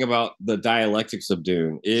talking about the dialectics of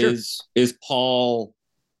Dune, is Paul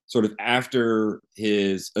sort of after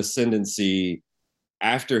his ascendancy,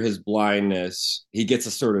 after his blindness, he gets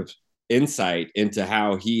a sort of insight into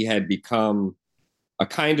how he had become a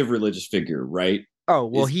kind of religious figure, right? Oh,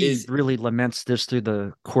 well, he really laments this through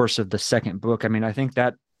the course of the second book. I mean, I think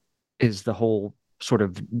that is the whole sort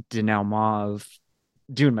of denouement of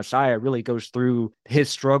Dune Messiah, really goes through his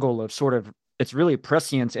struggle of sort of, it's really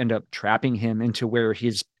prescience end up trapping him into where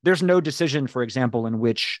there's no decision, for example,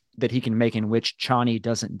 that he can make in which Chani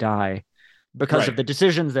doesn't die because of the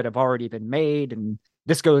decisions that have already been made. And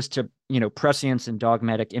this goes to, prescience and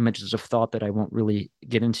dogmatic images of thought that I won't really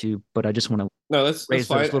get into, but I just want to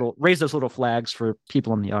raise those little flags for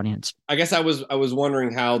people in the audience. I guess I was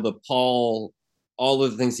wondering how the Paul, all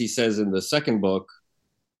of the things he says in the second book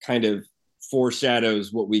kind of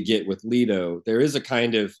foreshadows what we get with Leto. There is a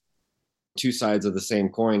kind of two sides of the same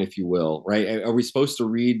coin, if you will, right? Are we supposed to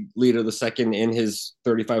read Leto II in his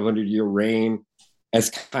 3,500-year reign as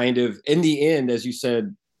kind of, in the end, as you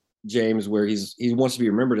said, James, where he wants to be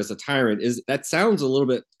remembered as a tyrant? That sounds a little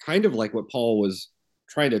bit kind of like what Paul was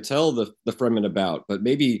trying to tell the Fremen about, but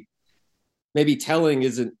maybe telling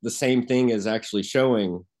isn't the same thing as actually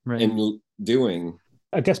showing and doing.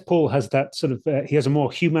 I guess Paul has that sort of, he has a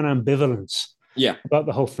more human ambivalence about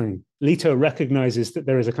the whole thing. Leto recognizes that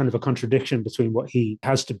there is a kind of a contradiction between what he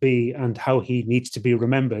has to be and how he needs to be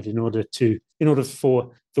remembered in order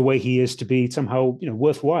for the way he is to be somehow,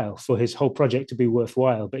 worthwhile, for his whole project to be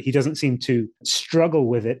worthwhile. But he doesn't seem to struggle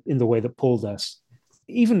with it in the way that Paul does.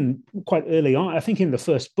 Even quite early on, I think in the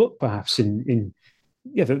first book, perhaps the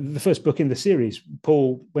first book in the series,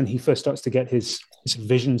 Paul, when he first starts to get his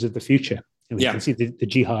visions of the future, he can see the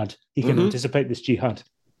jihad, he can anticipate this jihad.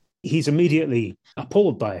 He's immediately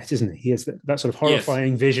appalled by it, isn't he? He has that sort of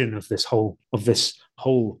horrifying vision of this whole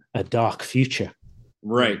dark future.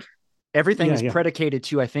 Right. Everything is predicated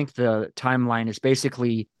to, I think the timeline is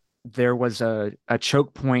basically, there was a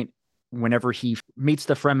choke point whenever he meets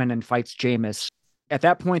the Fremen and fights Jameis. At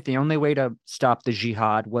that point, the only way to stop the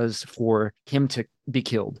jihad was for him to be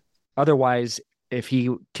killed. Otherwise, if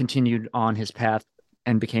he continued on his path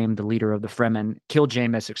and became the leader of the Fremen, killed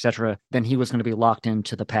Jameis, etc., then he was going to be locked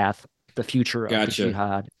into the path, the future of the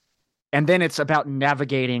jihad. And then it's about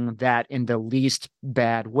navigating that in the least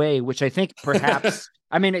bad way, which I think perhaps,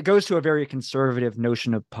 I mean, it goes to a very conservative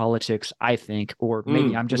notion of politics, I think, or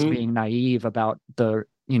maybe I'm just being naive about the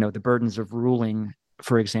burdens of ruling,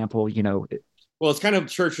 for example, Well, it's kind of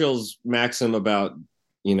Churchill's maxim about,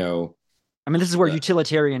 I mean, this is where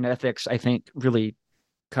utilitarian ethics, I think, really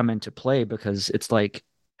come into play, because it's like,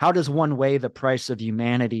 how does one weigh the price of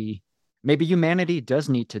humanity? Maybe humanity does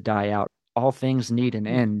need to die out. All things need an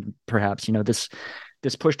end, perhaps.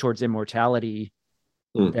 This push towards immortality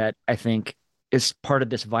that I think is part of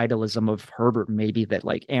this vitalism of Herbert, maybe, that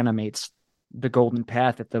like animates the golden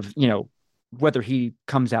path at the, whether he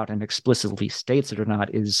comes out and explicitly states it or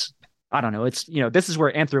not is, I don't know. It's, this is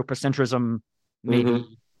where anthropocentrism maybe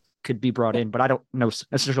could be brought in, but I don't know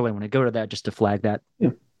necessarily want to go to that, just to flag that.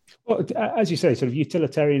 Yeah. Well, as you say, sort of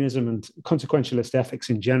utilitarianism and consequentialist ethics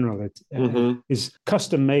in general is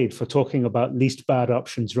custom made for talking about least bad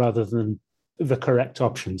options rather than the correct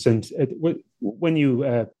options. And when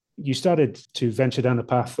you started to venture down a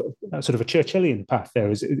path, sort of a Churchillian path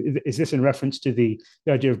there, is this in reference to the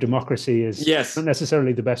idea of democracy as not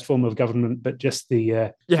necessarily the best form of government, but just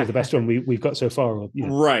the best one we've got so far, or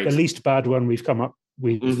the least bad one we've come up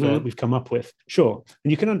with? Sure.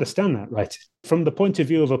 And you can understand that, right? From the point of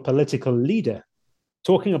view of a political leader,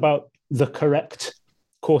 talking about the correct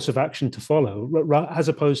course of action to follow, as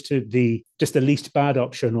opposed to the least bad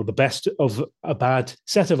option or the best of a bad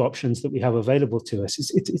set of options that we have available to us,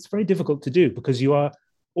 it's very difficult to do, because you are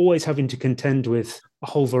always having to contend with a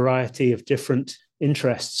whole variety of different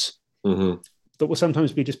interests that will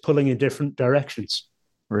sometimes be just pulling in different directions.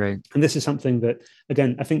 Right. And this is something that,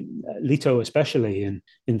 again, I think Leto, especially in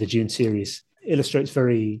the Dune series, illustrates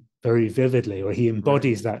very, very vividly, or he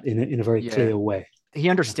embodies that in a very clear way. He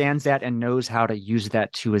understands that and knows how to use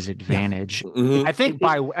that to his advantage. I think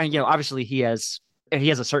obviously he has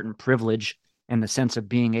a certain privilege in the sense of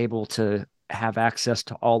being able to have access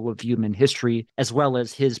to all of human history, as well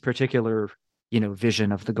as his particular,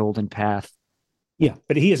 vision of the golden path. Yeah,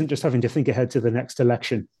 but he isn't just having to think ahead to the next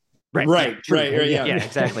election. Right. Yeah,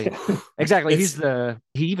 exactly. Exactly.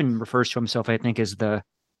 He even refers to himself, I think, as the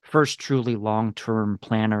first truly long-term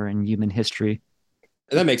planner in human history.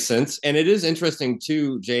 That makes sense. And it is interesting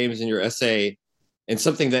too, James, in your essay, and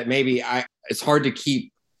something that maybe it's hard to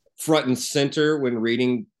keep front and center when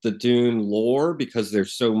reading the Dune lore because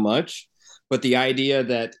there's so much. But the idea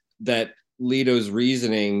that Leto's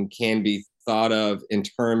reasoning can be thought of in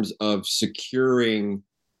terms of securing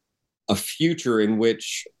a future in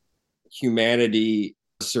which humanity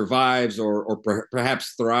survives or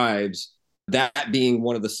perhaps thrives, that being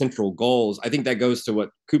one of the central goals. I think that goes to what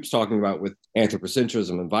Coop's talking about with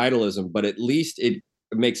anthropocentrism and vitalism, but at least it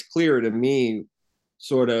makes clear to me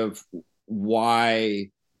sort of why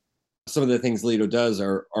some of the things Leto does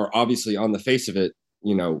are obviously on the face of it,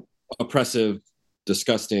 oppressive,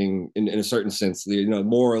 disgusting in a certain sense,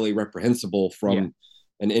 morally reprehensible from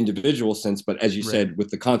an individual sense. But as you said, with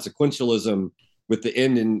the consequentialism, with the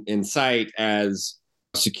end in sight as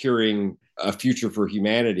securing a future for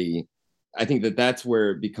humanity, I think that's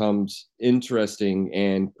where it becomes interesting.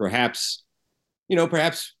 And perhaps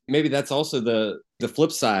maybe that's also the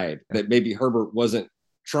flip side that maybe Herbert wasn't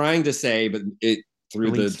trying to say, but it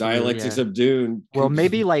through the dialectics of Dune. Well,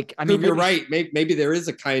 maybe you're right. Maybe there is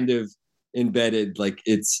a kind of embedded,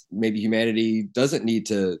 it's maybe humanity doesn't need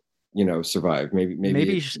to, survive.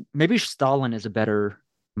 Maybe Stalin is a better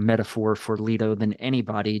metaphor for Leto than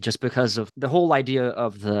anybody, just because of the whole idea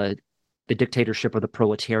of the dictatorship of the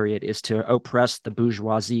proletariat is to oppress the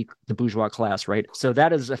bourgeois class, right? So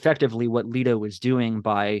that is effectively what Leto is doing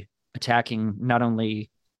by attacking not only,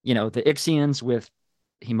 the Ixians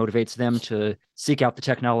he motivates them to seek out the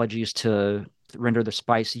technologies to render the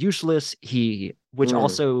spice useless. Which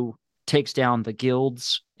also takes down the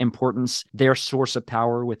guild's importance, their source of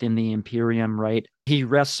power within the Imperium, right? He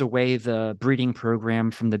wrests away the breeding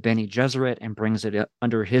program from the Bene Gesserit and brings it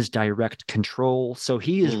under his direct control. So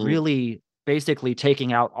he is really basically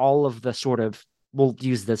taking out all of the sort of, we'll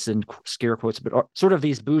use this in scare quotes, but sort of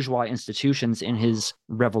these bourgeois institutions in his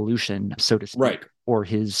revolution, so to speak, or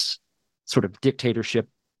his sort of dictatorship.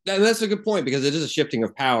 And that's a good point, because it is a shifting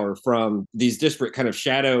of power from these disparate kind of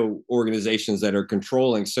shadow organizations that are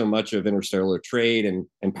controlling so much of interstellar trade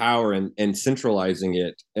and power and centralizing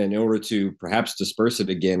it in order to perhaps disperse it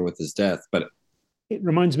again with his death. But it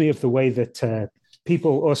reminds me of the way that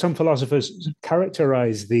people or some philosophers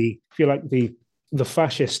characterize the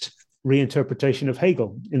fascist reinterpretation of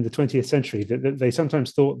Hegel in the 20th century. That they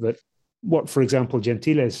sometimes thought that what, for example,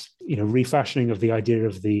 Gentile's refashioning of the idea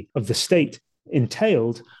of the state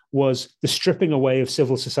entailed was the stripping away of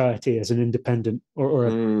civil society as an independent or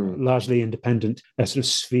a largely independent sort of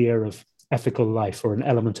sphere of ethical life, or an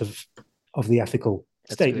element of the ethical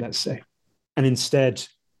state, let's say. And instead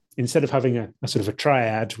of having a sort of a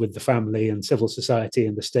triad with the family and civil society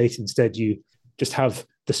and the state, instead you just have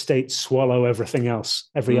the state swallow everything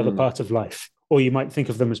else, every other part of life. Or you might think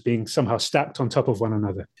of them as being somehow stacked on top of one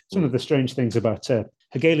another. It's one of the strange things about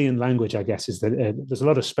Hegelian language, I guess, is that there's a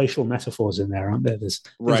lot of spatial metaphors in there, aren't there? Things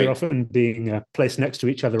are often being placed next to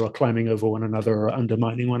each other, or climbing over one another, or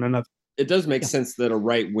undermining one another. It does make sense that a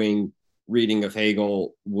right-wing reading of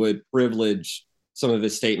Hegel would privilege some of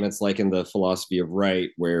his statements, like in the Philosophy of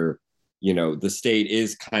Right, where the state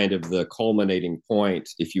is kind of the culminating point,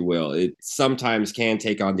 if you will. It sometimes can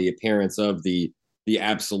take on the appearance of the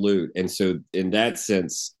absolute. And so in that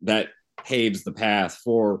sense, that paves the path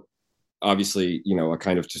for obviously, a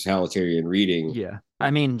kind of totalitarian reading. Yeah.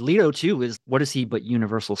 I mean, Leto too what is he but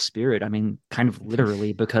universal spirit? I mean, kind of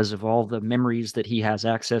literally, because of all the memories that he has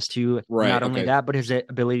access to. Right. Not only that, but his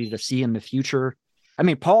ability to see in the future. I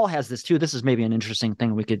mean, Paul has this too. This is maybe an interesting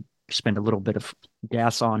thing we could spend a little bit of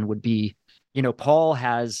gas on, would be, Paul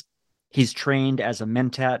he's trained as a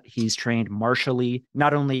mentat. He's trained martially,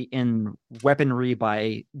 not only in weaponry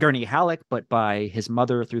by Gurney Halleck, but by his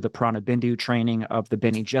mother through the Prana Bindu training of the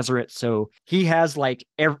Bene Gesserit. So he has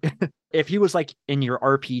if he was in your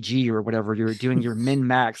RPG or whatever, you're doing your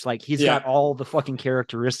min-max, he's got all the fucking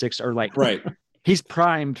characteristics right. He's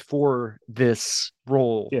primed for this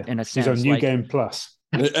role in a sense. He's on New Game Plus.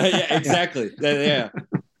 Yeah, exactly. Yeah.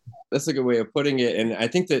 That's a good way of putting it. And I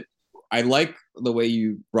think that I like the way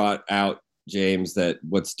you brought out, James, that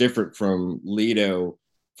what's different from Leto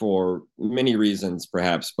for many reasons,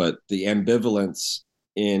 perhaps, but the ambivalence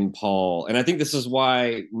in Paul. And I think this is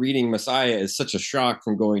why reading Messiah is such a shock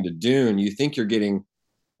from going to Dune. You think you're getting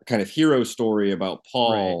a kind of hero story about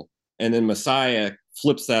Paul, right, and then Messiah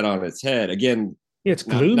flips that on its head. Again, yeah, it's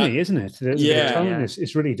gloomy, isn't it? The tone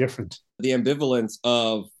is really different. The ambivalence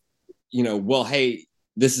of, well, hey,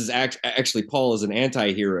 this is actually Paul is an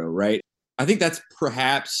anti-hero, right? I think that's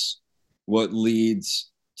perhaps what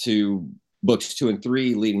leads to books 2 and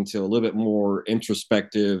 3, leading to a little bit more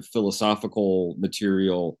introspective, philosophical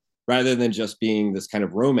material, rather than just being this kind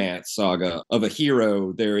of romance saga of a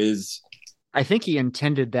hero. I think he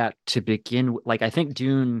intended that to begin with. Like, I think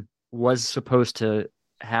Dune was supposed to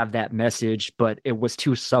have that message, but it was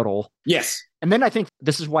too subtle. Yes. And then I think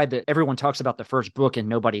this is why everyone talks about the first book and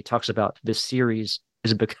nobody talks about this series,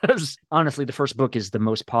 is because honestly, the first book is the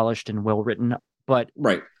most polished and well-written, but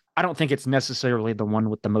right, I don't think it's necessarily the one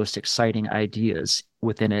with the most exciting ideas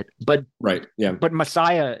within it. But right, yeah. But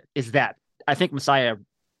Messiah is that. I think Messiah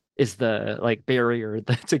is the barrier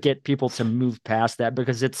to get people to move past that,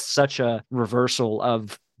 because it's such a reversal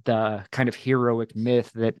of the kind of heroic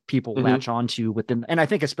myth that people latch onto within. And I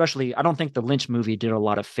think especially, I don't think the Lynch movie did a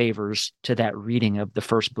lot of favors to that reading of the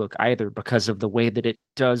first book either, because of the way that it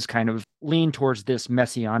does kind of lean towards this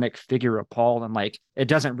messianic figure of Paul, and it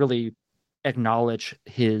doesn't really acknowledge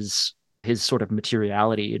his sort of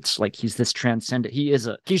materiality. It's like he's this transcendent.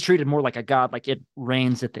 He's treated more like a god. Like, it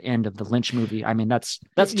reigns at the end of the Lynch movie. I mean, that's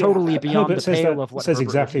totally beyond Herbert the pale of what says Herbert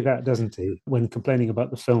exactly that, doesn't he? When complaining about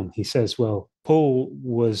the film, he says, "Well, Paul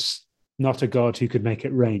was not a god who could make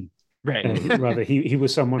it rain. Right. Rather, he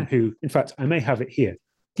was someone who, in fact, I may have it here."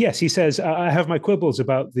 Yes, he says, "I have my quibbles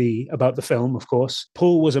about the film, of course.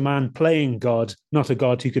 Paul was a man playing God, not a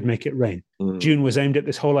god who could make it rain. Dune was aimed at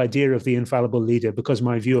this whole idea of the infallible leader, because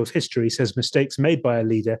my view of history says mistakes made by a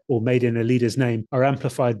leader or made in a leader's name are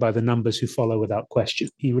amplified by the numbers who follow without question."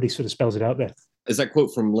 He really sort of spells it out there. Is that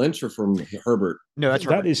quote from Lynch or from Herbert? No, that's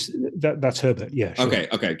Herbert. That's Herbert, yeah. Sure.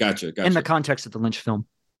 Okay, gotcha. In the context of the Lynch film.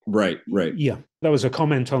 Right. Yeah, that was a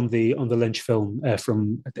comment on the Lynch film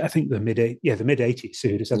from, I think, the mid 80s. So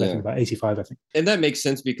he said that in about 85, I think. And that makes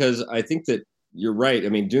sense, because I think that you're right. I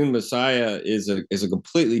mean, Dune Messiah is a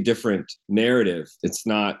completely different narrative. It's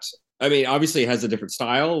not. I mean, obviously, it has a different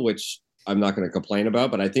style, which I'm not going to complain about.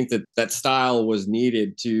 But I think that style was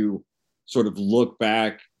needed to sort of look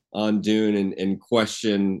back on Dune and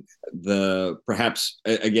question the, perhaps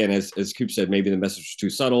again, as Coop said, maybe the message was too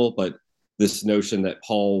subtle, but this notion that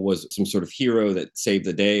Paul was some sort of hero that saved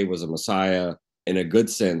the day, was a messiah in a good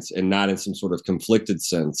sense and not in some sort of conflicted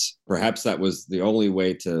sense. Perhaps that was the only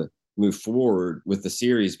way to move forward with the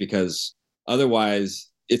series, because otherwise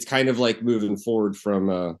it's kind of like moving forward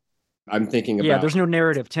from I'm thinking about... there's no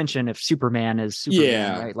narrative tension if Superman is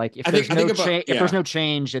Superman, right? Like, if there's no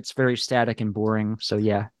change, it's very static and boring. So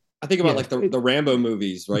I think about the Rambo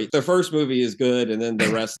movies, right? The first movie is good, and then the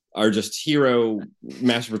rest are just hero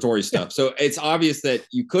masturbatory stuff. So it's obvious that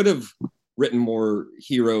you could have written more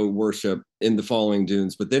hero worship in the following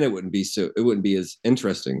Dunes, but then it wouldn't be as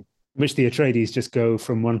interesting. Which the Atreides just go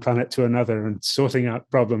from one planet to another and sorting out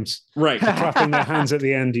problems, right? Clapping their hands at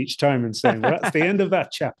the end each time and saying, "Well, that's the end of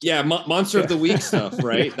that chapter." Yeah, monster of the week stuff,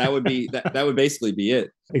 right? That would basically be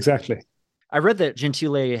it. Exactly. I read that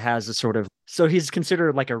Gentile has a sort of, so he's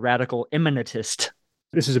considered like a radical immanentist.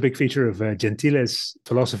 This is a big feature of Gentile's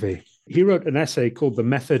philosophy. He wrote an essay called The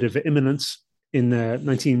Method of Immanence in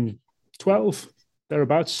 1912,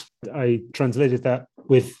 thereabouts. I translated that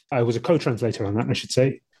I was a co-translator on that, I should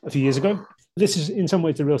say, a few years ago. This is in some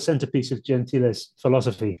ways the real centerpiece of Gentile's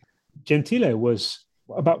philosophy. Gentile was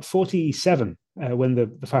about 47 when the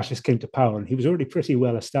fascists came to power, and he was already pretty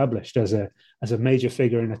well established as a major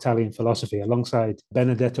figure in Italian philosophy alongside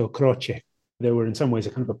Benedetto Croce. They were in some ways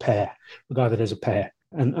a kind of a pair, regarded as a pair.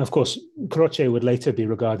 And of course, Croce would later be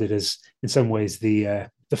regarded as, in some ways, the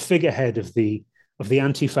figurehead of the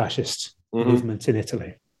anti-fascist movement in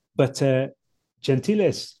Italy. But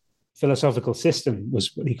Gentile's philosophical system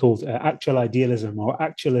was what he called actual idealism or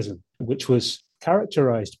actualism, which was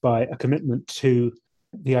characterized by a commitment to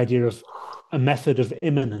the idea of a method of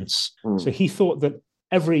immanence. So he thought that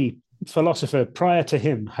every philosopher prior to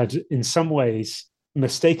him had in some ways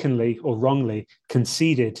mistakenly or wrongly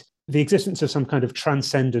conceded the existence of some kind of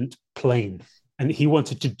transcendent plane. And he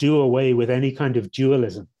wanted to do away with any kind of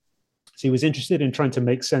dualism. So he was interested in trying to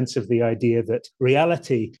make sense of the idea that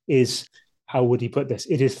reality is how would he put this?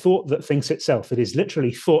 It is thought that thinks itself. It is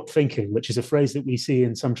literally thought thinking, which is a phrase that we see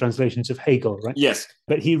in some translations of Hegel, right? Yes.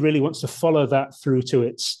 But he really wants to follow that through to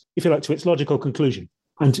its, if you like, to its logical conclusion.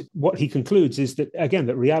 And what he concludes is that, again,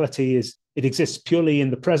 that reality it exists purely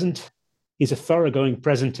in the present. He's a thoroughgoing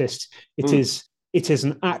presentist. It is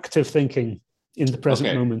an act of thinking in the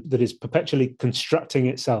present moment that is perpetually constructing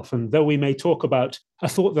itself. And though we may talk about a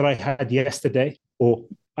thought that I had yesterday, or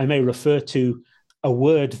I may refer to a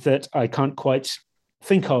word that I can't quite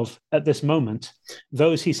think of at this moment,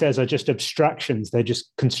 those, he says, are just abstractions. They're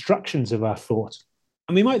just constructions of our thought.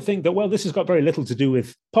 And we might think that, well, this has got very little to do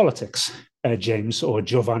with politics, James, or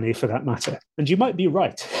Giovanni for that matter. And you might be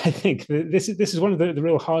right. I think this is one of the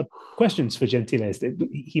real hard questions for Gentile. Is that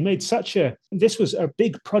he made this was a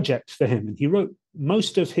big project for him. And he wrote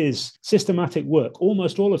most of his systematic work,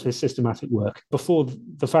 almost all of his systematic work, before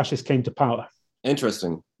the fascists came to power.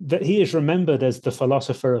 Interesting. That he is remembered as the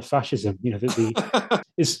philosopher of fascism, that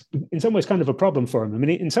is in some ways kind of a problem for him. I mean,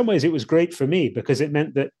 in some ways it was great for me because it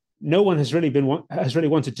meant that no one has really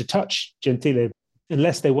wanted to touch Gentile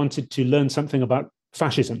unless they wanted to learn something about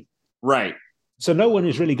fascism. Right. So no one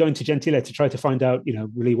is really going to Gentile to try to find out,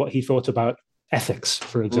 really what he thought about ethics,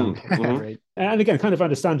 for example. Right. And again, kind of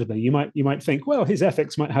understandably, you might think, well, his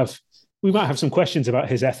ethics we might have some questions about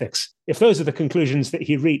his ethics. If those are the conclusions that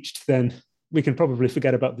he reached, then we can probably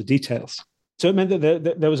forget about the details. So it meant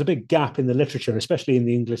that there was a big gap in the literature, especially in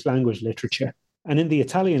the English language literature. And in the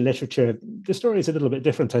Italian literature, the story is a little bit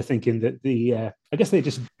different, I think, in that I guess they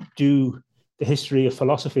just do the history of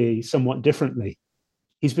philosophy somewhat differently.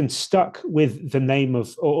 He's been stuck with the name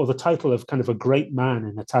of, or the title of kind of a great man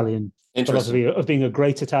in Italian philosophy, of being a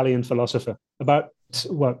great Italian philosopher. About,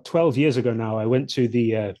 12 years ago now, I went to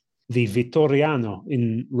the Vittoriano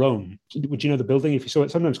in Rome. Would you know the building if you saw it?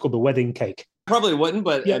 Sometimes called the Wedding Cake. Probably wouldn't,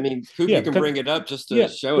 but I mean, you can bring it up just to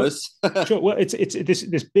show us. Sure. Well, it's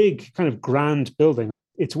this big kind of grand building.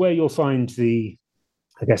 It's where you'll find the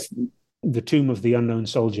tomb of the unknown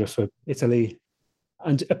soldier for Italy.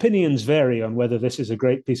 And opinions vary on whether this is a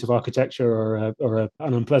great piece of architecture or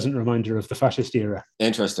an unpleasant reminder of the fascist era.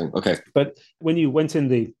 Interesting. Okay. But when you went in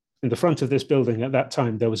the front of this building at that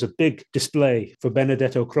time, there was a big display for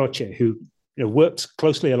Benedetto Croce, who worked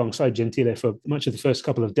closely alongside Gentile for much of the first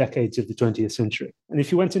couple of decades of the 20th century. And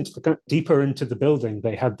if you went deeper into the building,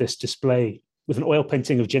 they had this display with an oil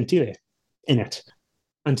painting of Gentile in it.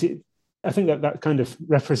 And I think that kind of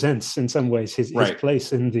represents, in some ways, his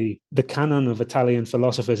place in the canon of Italian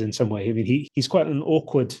philosophers in some way. I mean, he's quite an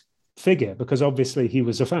awkward figure because obviously he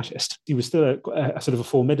was a fascist. He was still a sort of a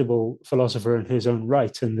formidable philosopher in his own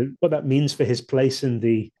right. And what that means for his place in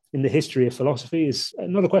the history of philosophy is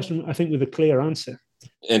not a question, I think, with a clear answer.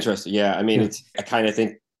 Interesting. Yeah. I mean, I kind of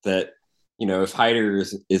think that, if Heidegger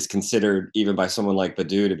is considered even by someone like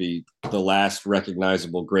Badiou to be the last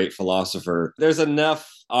recognizable great philosopher, there's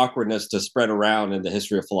enough awkwardness to spread around in the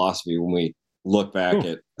history of philosophy when we look back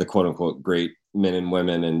at the quote unquote great men and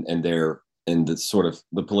women and the sort of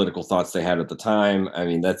the political thoughts they had at the time. I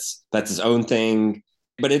mean, that's his own thing.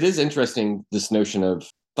 But it is interesting, this notion of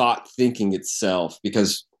thought thinking itself,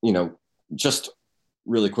 because, just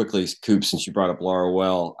really quickly, Coop, since you brought up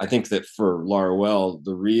Laruelle, I think that for Laruelle,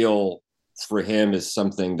 the real for him is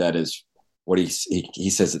something that is what he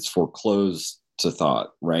says it's foreclosed to thought,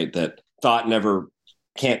 right? That thought never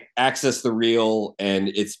can't access the real. And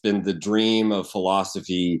it's been the dream of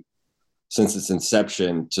philosophy since its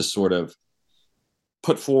inception to sort of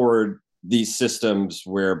put forward these systems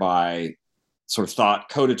whereby sort of thought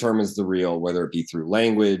co-determines the real, whether it be through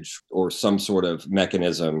language or some sort of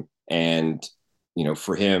mechanism. And,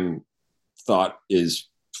 for him, thought is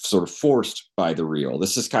sort of forced by the real.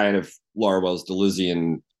 This is kind of Laruelle's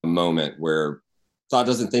Deleuzian moment where thought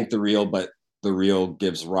doesn't think the real, but the real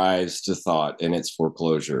gives rise to thought and its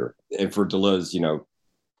foreclosure. And for Deleuze,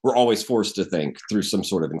 we're always forced to think through some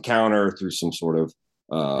sort of encounter, through some sort of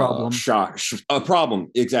problem. A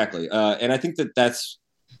problem. Exactly. And I think that's,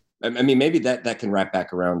 maybe that can wrap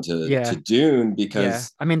back around to Dune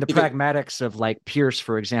because the pragmatics of like Pierce,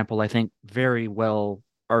 for example, I think very well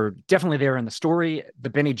are definitely there in the story. The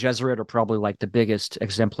Bene Gesserit are probably like the biggest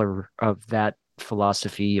exemplar of that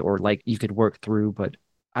philosophy, or like you could work through, but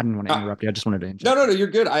I didn't want to interrupt you. I just wanted to interrupt. No, you're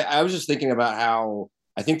good. I was just thinking about how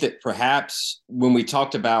I think that perhaps when we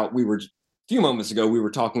talked about, a few moments ago, we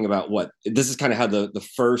were talking about this is kind of how the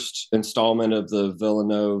first installment of the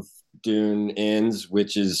Villeneuve Dune ends,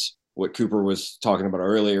 which is what Cooper was talking about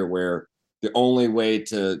earlier, where the only way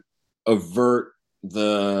to avert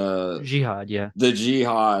the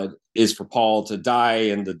jihad is for Paul to die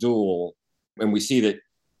in the duel. And we see that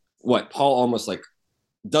Paul almost like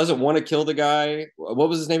doesn't want to kill the guy. What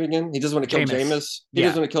was his name again? He doesn't want to kill Jameis. He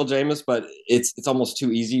doesn't want to kill Jameis, but it's almost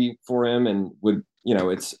too easy for him, and would, you know,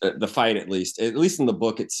 it's the fight, at least in the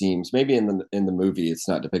book, it seems. Maybe in the movie it's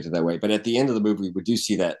not depicted that way, but at the end of the movie we do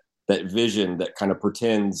see that vision that kind of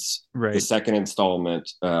pretends the second installment,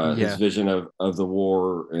 his vision of the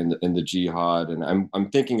war and the jihad. And I'm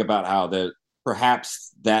thinking about how that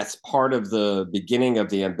perhaps that's part of the beginning of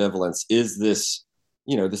the ambivalence, is this,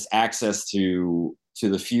 you know, this access to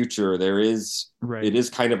the future. There is it is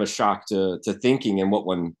kind of a shock to thinking, and what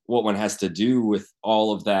one has to do with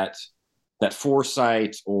all of that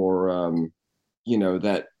foresight, or you know,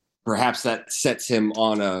 that perhaps that sets him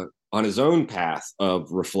on his own path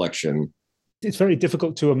of reflection. It's very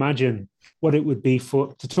difficult to imagine what it would be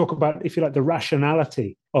to talk about, if you like, the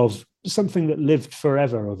rationality of something that lived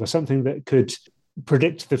forever, or something that could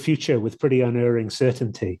predict the future with pretty unerring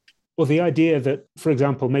certainty. Or the idea that, for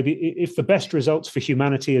example, maybe if the best results for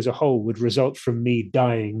humanity as a whole would result from me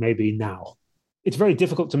dying maybe now. It's very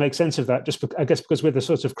difficult to make sense of that, I guess because we're the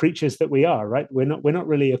sort of creatures that we are, right? We're not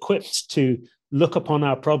really equipped to look upon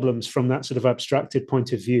our problems from that sort of abstracted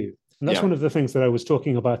point of view. And that's one of the things that I was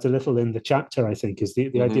talking about a little in the chapter, I think, is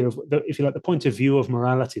the idea of, if you like, the point of view of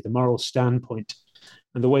morality, the moral standpoint,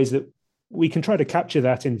 and the ways that we can try to capture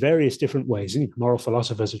that in various different ways. And moral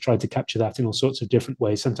philosophers have tried to capture that in all sorts of different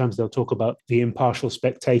ways. Sometimes they'll talk about the impartial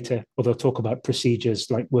spectator, or they'll talk about procedures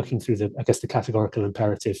like working through the categorical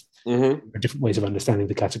imperative, different ways of understanding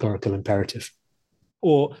the categorical imperative.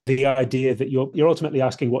 Or the idea that you're ultimately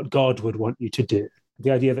asking what God would want you to do.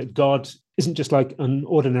 The idea that God isn't just like an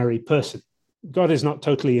ordinary person. God is not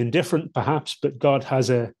totally indifferent, perhaps, but God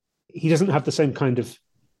he doesn't have the same kind of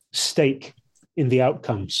stake in the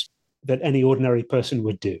outcomes that any ordinary person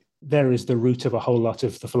would do. There is the root of a whole lot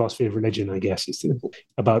of the philosophy of religion, I guess. It's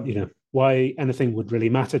about, you know, why anything would really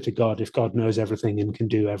matter to God if God knows everything and can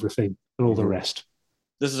do everything and all the rest.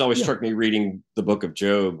 This has always struck me reading the book of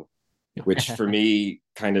Job, which for me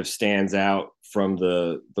kind of stands out from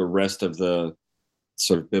the rest of the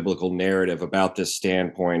sort of biblical narrative about this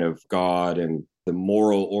standpoint of God and the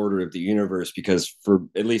moral order of the universe. Because for,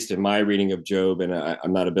 at least in my reading of Job, and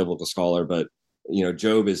I'm not a biblical scholar, but, you know,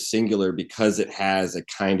 Job is singular because it has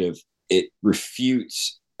it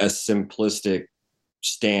refutes a simplistic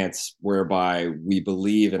stance whereby we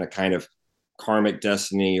believe in a kind of karmic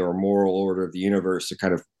destiny or moral order of the universe, a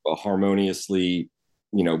kind of a harmoniously,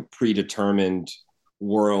 you know, predetermined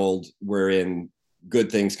world wherein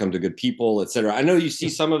good things come to good people, etc. I know you see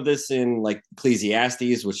some of this in like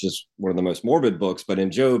Ecclesiastes, which is one of the most morbid books, but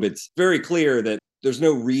in Job, it's very clear that there's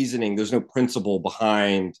no reasoning, there's no principle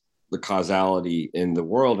behind the causality in the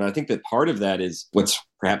world. And I think that part of that is what's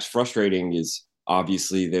perhaps frustrating is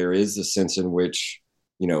obviously there is a sense in which,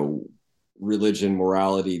 you know, religion,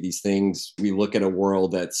 morality, these things, we look at a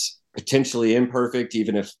world that's potentially imperfect,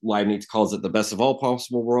 even if Leibniz calls it the best of all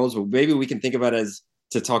possible worlds. But maybe we can think about it as,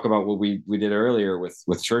 to talk about what we did earlier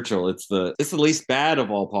with Churchill, it's the least bad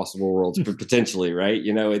of all possible worlds, but potentially, right?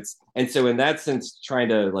 You know, and so in that sense, trying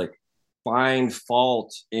to like find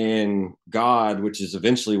fault in God, which is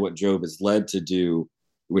eventually what Job is led to do,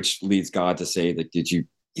 which leads God to say that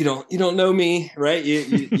you don't know me, right?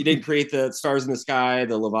 You didn't create the stars in the sky,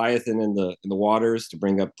 the Leviathan in the waters, to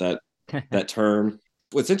bring up that term.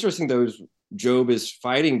 What's interesting though is Job is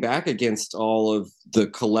fighting back against all of the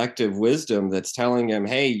collective wisdom that's telling him,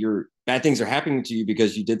 hey, your bad things are happening to you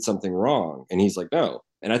because you did something wrong. And he's like, no.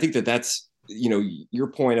 And I think that's, you know,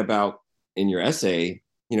 your point about in your essay,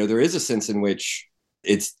 you know, there is a sense in which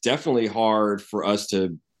it's definitely hard for us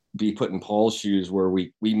to be put in Paul's shoes, where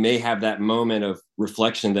we may have that moment of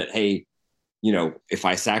reflection that, hey, you know, if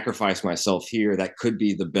I sacrifice myself here, that could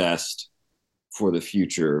be the best for the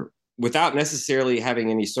future, without necessarily having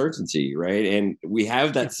any certainty, right? And we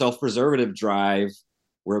have that self-preservative drive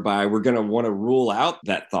whereby we're going to want to rule out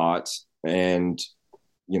that thought. And,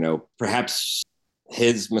 you know, perhaps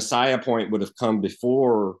his Messiah point would have come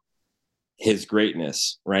before his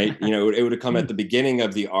greatness, right? You know, it would have come at the beginning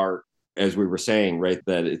of the arc, as we were saying, right?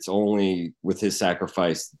 That it's only with his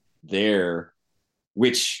sacrifice there,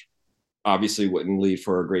 which obviously wouldn't lead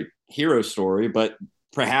for a great hero story, but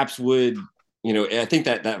perhaps would, you know, I think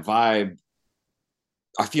that vibe,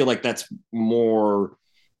 I feel like that's more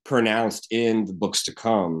pronounced in the books to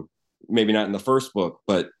come. Maybe not in the first book,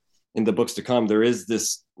 but in the books to come, there is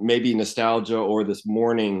this maybe nostalgia or this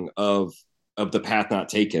mourning of the path not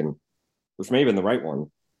taken, which may have been the right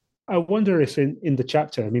one. I wonder if in the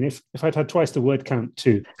chapter, I mean, if I'd had twice the word count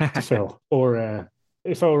to fill, or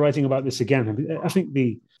if I were writing about this again, I think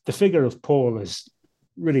the figure of Paul is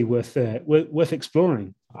really worth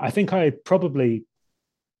exploring. I think I probably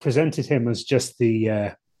presented him as just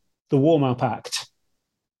the warm-up act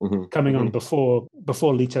coming on before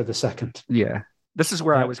Leto II. Yeah. This is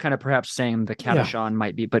where I was kind of perhaps saying the Kadashan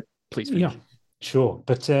might be, but please finish. Yeah, sure.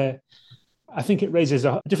 But I think it raises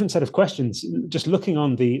a different set of questions, just looking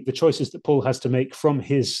on the choices that Paul has to make from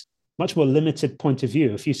his much more limited point of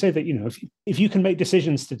view. If you say that, if you can make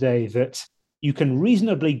decisions today that you can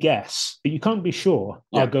reasonably guess, but you can't be sure,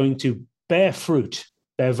 are going to bear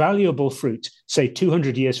valuable fruit, say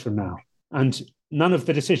 200 years from now, and none of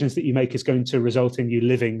the decisions that you make is going to result in you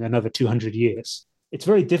living another 200 years. It's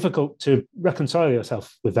very difficult to reconcile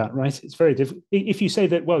yourself with that, right? It's very difficult. If you say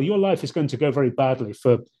that, well, your life is going to go very badly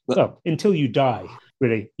until you die,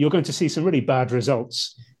 really, you're going to see some really bad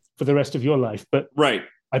results for the rest of your life. But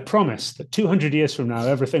I promise that 200 years from now,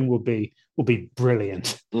 everything will be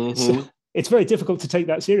brilliant. So it's very difficult to take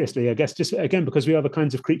that seriously, I guess, just again, because we are the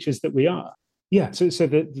kinds of creatures that we are. Yeah, so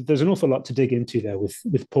there's an awful lot to dig into there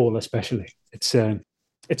with Paul, especially. It's a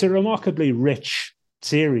remarkably rich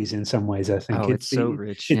series in some ways, I think. It's so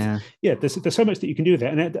rich. There's so much that you can do there.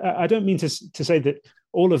 And I don't mean to say that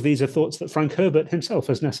all of these are thoughts that Frank Herbert himself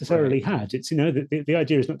has necessarily had. It's, the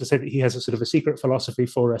idea is not to say that he has a sort of a secret philosophy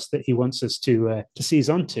for us that he wants us to seize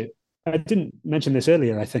onto. I didn't mention this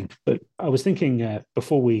earlier, I think, but I was thinking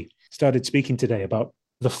before we started speaking today about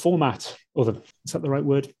the format, is that the right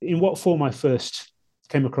word? In what form I first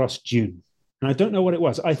came across Dune. And I don't know what it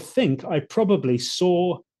was. I think I probably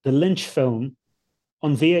saw the Lynch film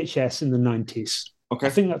on VHS in the 90s. Okay. I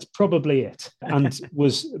think that's probably it. And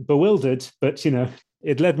was bewildered, but,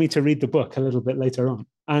 it led me to read the book a little bit later on.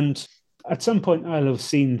 And at some point I'll have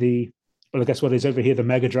seen I guess what is over here, the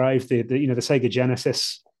Mega Drive, the Sega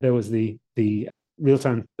Genesis. There was the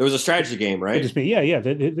real-time. There was a strategy game, right?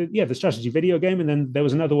 The strategy video game, and then there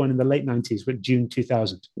was another one in the late 90s with Dune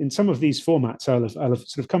 2000. In some of these formats, I'll have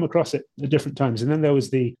sort of come across it at different times. And then there was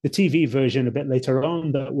the TV version a bit later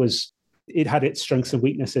on it had its strengths and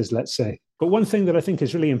weaknesses, let's say. But one thing that I think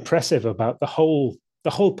is really impressive about the whole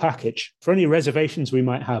package, for any reservations we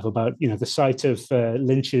might have about the sight of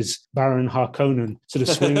Lynch's Baron Harkonnen sort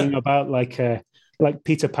of swinging about like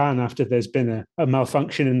Peter Pan after there's been a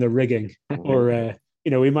malfunction in the rigging, or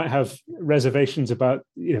we might have reservations about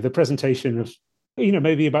the presentation of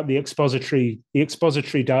maybe about the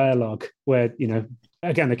expository dialogue where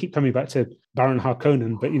again I keep coming back to Baron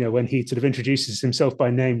Harkonnen, but when he sort of introduces himself by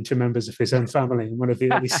name to members of his own family in one of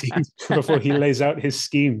the early scenes before he lays out his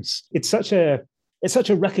schemes. It's such a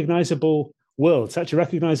recognizable world, such a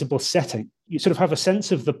recognizable setting. You sort of have a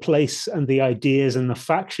sense of the place and the ideas and the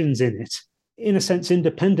factions in it, in a sense,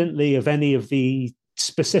 independently of any of the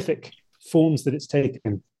specific forms that it's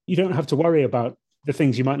taken. You don't have to worry about the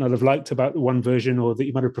things you might not have liked about one version or that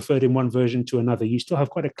you might have preferred in one version to another. You still have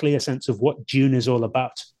quite a clear sense of what Dune is all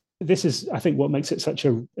about. This is, I think, what makes it such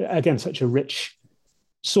a rich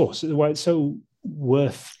source, why it's so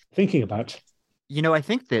worth thinking about. I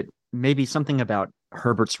think that maybe something about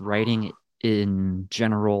Herbert's writing in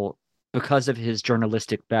general, because of his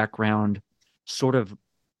journalistic background, sort of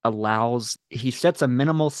he sets a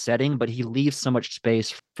minimal setting, but he leaves so much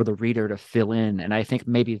space for the reader to fill in. And I think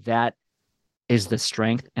maybe that is the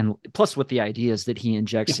strength. And plus with the ideas that he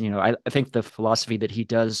injects, I think the philosophy that he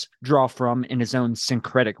does draw from in his own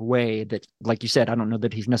syncretic way that, like you said, I don't know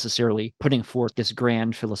that he's necessarily putting forth this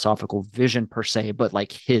grand philosophical vision per se, but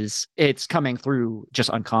it's coming through just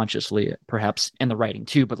unconsciously, perhaps in the writing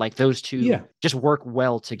too. But like those two just work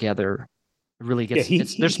well together. Really gets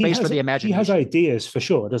there's space for the imagination. He has ideas for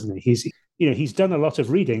sure, doesn't he? He's done a lot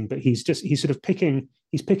of reading, but he's sort of picking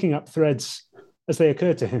up threads as they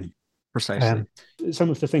occur to him. Precisely.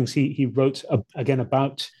 Some of the things he wrote again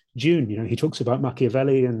about Dune, he talks about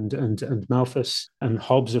Machiavelli and Malthus, and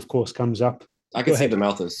Hobbes, of course, comes up. I could say the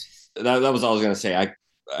Malthus. That was all I was going to say. I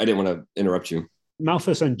didn't want to interrupt you.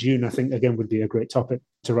 Malthus and Dune, I think, again, would be a great topic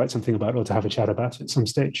to write something about or to have a chat about at some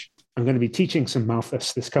stage. I'm going to be teaching some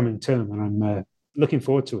Malthus this coming term, and I'm looking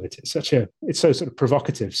forward to it. It's so sort of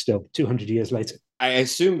provocative still, 200 years later. I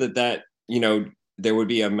assume that there would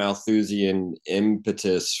be a Malthusian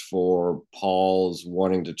impetus for Paul's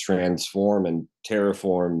wanting to transform and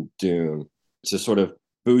terraform Dune to sort of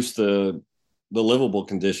boost the livable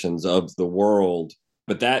conditions of the world.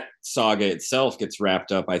 But that saga itself gets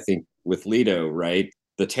wrapped up, I think, with Leto, right?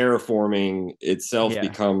 The terraforming itself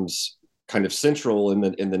becomes kind of central in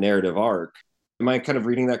the narrative arc. Am I kind of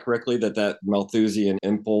reading that correctly? That Malthusian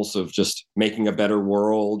impulse of just making a better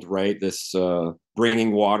world, right? This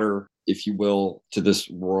bringing water, if you will, to this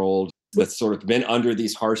world that's sort of been under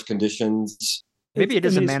these harsh conditions. Maybe it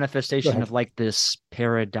is a manifestation of like this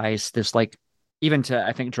paradise, this like, even to,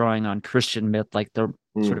 I think, drawing on Christian myth, like the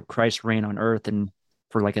sort of Christ reign on earth. And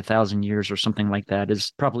for like 1,000 years or something like that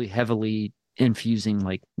is probably heavily infusing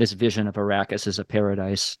like this vision of Arrakis as a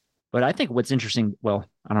paradise. But I think what's interesting, well,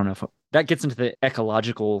 I don't know if that gets into the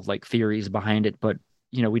ecological like theories behind it, but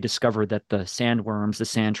we discovered that the sandworms, the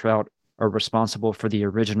sand trout, are responsible for the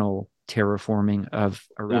original terraforming of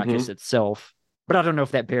Arrakis itself. But I don't know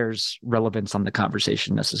if that bears relevance on the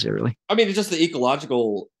conversation necessarily. I mean, it's just the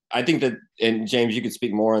ecological. I think that, and James, you could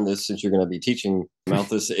speak more on this since you're going to be teaching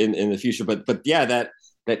Malthus in the future. But yeah, that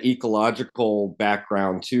ecological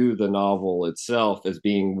background to the novel itself as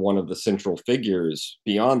being one of the central figures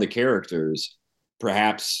beyond the characters,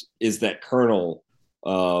 perhaps is that kernel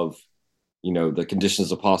of, the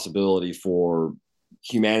conditions of possibility for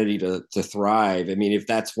humanity to thrive. I mean, if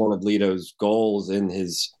that's one of Leto's goals in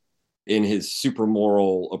his super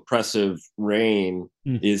moral oppressive reign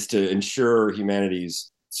is to ensure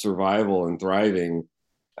humanity's survival and thriving.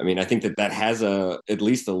 I mean, I think that has at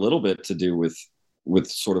least a little bit to do with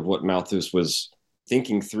sort of what Malthus was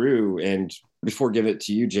thinking through. And before I give it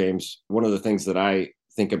to you, James, one of the things that I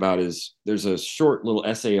think about is there's a short little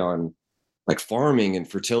essay on like farming and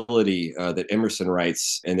fertility that Emerson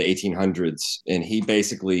writes in the 1800s. And he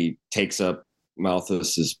basically takes up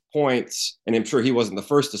Malthus's points. And I'm sure he wasn't the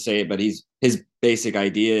first to say it, but his basic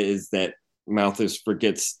idea is that Malthus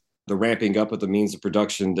forgets the ramping up of the means of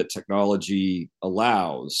production that technology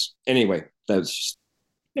allows. Anyway, that's just...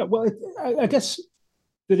 Yeah, well, I guess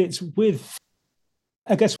that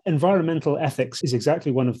environmental ethics is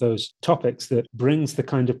exactly one of those topics that brings the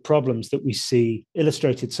kind of problems that we see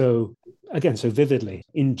illustrated so vividly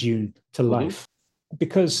in Dune to life.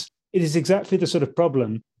 Because it is exactly the sort of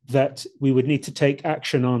problem that we would need to take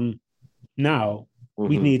action on now.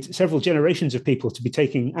 We need several generations of people to be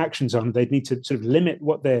taking actions on. They'd need to sort of limit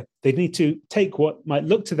they'd need to take what might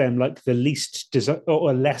look to them like the least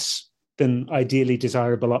or less than ideally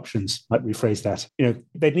desirable options, might rephrase that.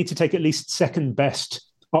 They'd need to take at least second best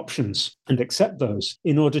options and accept those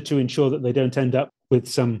in order to ensure that they don't end up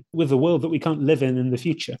with a world that we can't live in the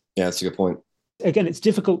future. Yeah, that's a good point. Again, it's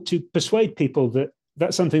difficult to persuade people that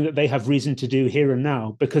that's something that they have reason to do here and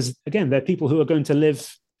now, because again, they're people who are going to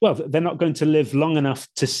live, well, they're not going to live long enough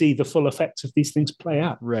to see the full effects of these things play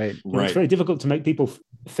out. Right. It's very difficult to make people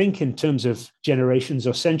think in terms of generations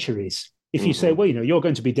or centuries. If you say, well, you're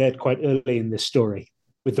going to be dead quite early in this story,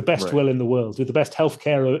 with the best will in the world, with the best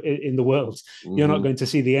healthcare in the world, you're not going to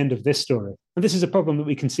see the end of this story. And this is a problem that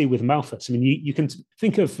we can see with Malthus. I mean, you can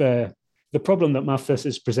think of the problem that Malthus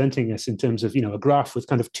is presenting us in terms of, a graph with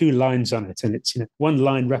kind of two lines on it. And it's, one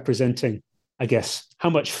line representing, I guess, how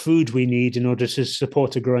much food we need in order to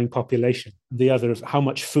support a growing population. The other of how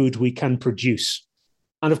much food we can produce.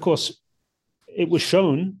 And of course, it was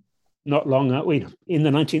shown not long in the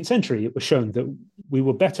 19th century, it was shown that we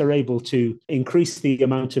were better able to increase the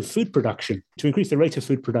amount of food production, to increase the rate of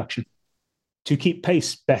food production, to keep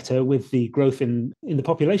pace better with the growth in the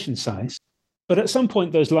population size. But at some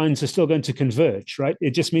point, those lines are still going to converge, right?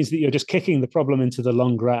 It just means that you're just kicking the problem into the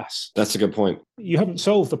long grass. That's a good point. You haven't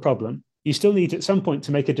solved the problem. You still need at some point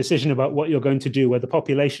to make a decision about what you're going to do where the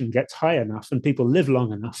population gets high enough and people live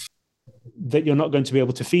long enough that you're not going to be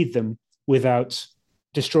able to feed them without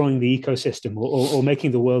destroying the ecosystem or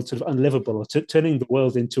making the world sort of unlivable or turning the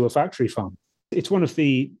world into a factory farm. It's one of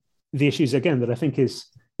the issues, again, that I think it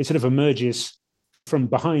sort of emerges from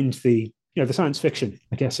behind the science fiction,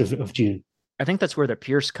 I guess, of Dune. I think that's where the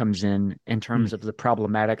Pierce comes in terms of the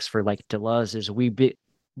problematics for like Deleuze is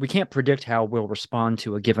we can't predict how we'll respond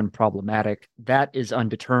to a given problematic. That is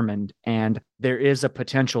undetermined. And there is a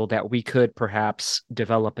potential that we could perhaps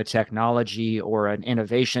develop a technology or an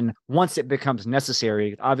innovation once it becomes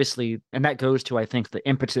necessary, obviously. And that goes to, I think, the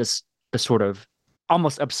impetus, the sort of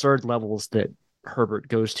almost absurd levels that Herbert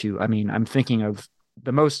goes to. I mean, I'm thinking of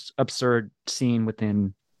the most absurd scene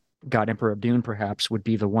within God, Emperor of Dune, perhaps, would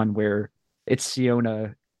be the one where it's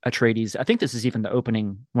Siona Atreides. I think this is even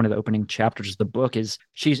one of the opening chapters of the book is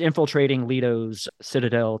she's infiltrating Leto's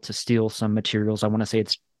citadel to steal some materials. I want to say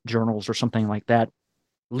it's journals or something like that.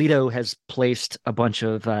 Leto has placed a bunch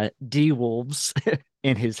of D-wolves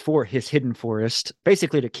in his hidden forest,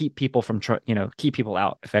 basically to keep people from, keep people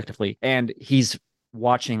out effectively. And he's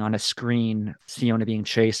watching on a screen Siona being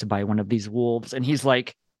chased by one of these wolves. And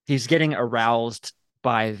he's getting aroused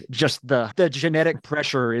by just the genetic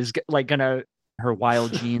pressure is like gonna her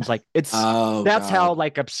wild genes, like that's how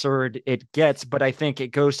like absurd it gets. But I think it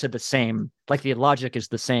goes to the same, like the logic is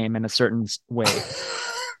the same in a certain way.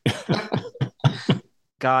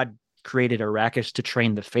 God created Arrakis to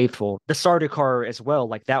train the faithful. The Sardaukar as well,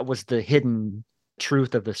 like that was the hidden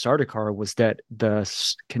truth of the Sardaukar, was that the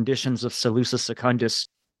conditions of Seleucus Secundus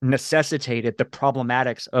necessitated the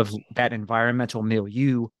problematics of that environmental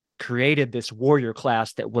milieu created this warrior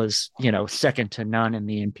class that was, second to none in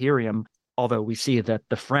the Imperium. Although we see that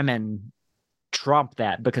the Fremen trump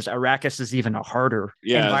that because Arrakis is even a harder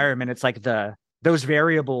environment. It's like those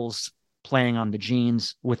variables playing on the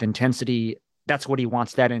genes with intensity. That's what he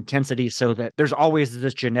wants, that intensity, so that there's always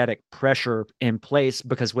this genetic pressure in place,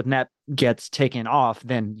 because when that gets taken off,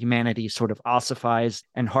 then humanity sort of ossifies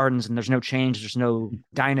and hardens, and there's no change, there's no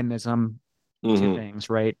dynamism to things,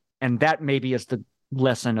 right? And that maybe is the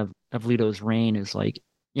lesson of Leto's reign, is like,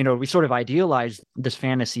 we sort of idealize this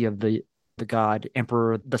fantasy of the god,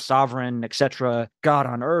 emperor, the sovereign, etc., God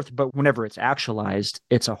on earth, but whenever it's actualized,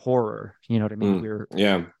 it's a horror. You know what I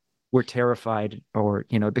mean? We're terrified, or,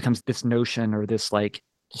 it becomes this notion or this like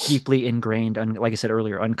deeply ingrained, like I said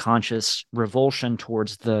earlier, unconscious revulsion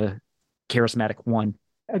towards the charismatic one.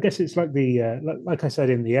 I guess it's like like I said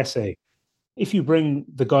in the essay, if you bring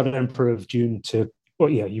the God Emperor of Dune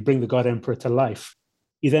you bring the God Emperor to life,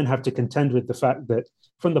 you then have to contend with the fact that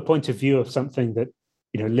from the point of view of something that,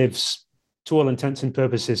 lives to all intents and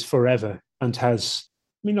purposes forever and has,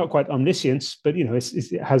 not quite omniscience, but,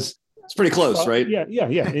 it has... It's pretty close, right? Yeah.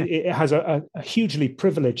 It has a hugely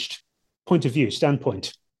privileged point of view,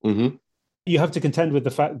 standpoint. Mm-hmm. You have to contend with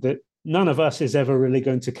the fact that none of us is ever really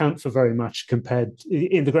going to count for very much compared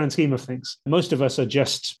in the grand scheme of things. Most of us are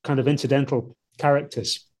just kind of incidental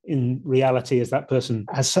characters in reality, as that person,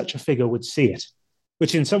 as such a figure, would see it,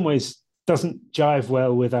 which in some ways doesn't jive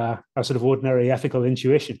well with our sort of ordinary ethical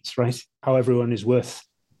intuitions, right? How everyone is worth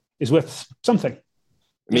something.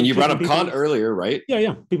 I mean, you brought up Kant earlier, right?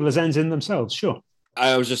 Yeah. People as ends in themselves, sure.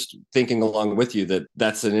 I was just thinking along with you that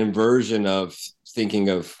that's an inversion of thinking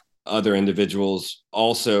of other individuals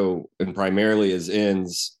also and primarily as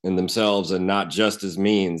ends in themselves and not just as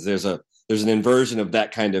means. There's an inversion of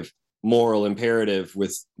that kind of moral imperative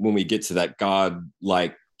when we get to that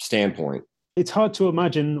God-like standpoint. It's hard to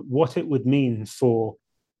imagine what it would mean for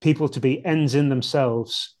people to be ends in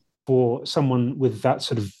themselves for someone with that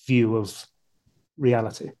sort of view of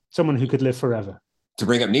reality, someone who could live forever. To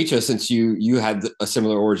bring up Nietzsche, since you had a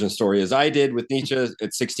similar origin story as I did with Nietzsche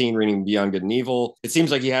at 16, reading Beyond Good and Evil, it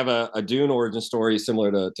seems like you have a Dune origin story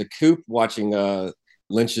similar to Coop, watching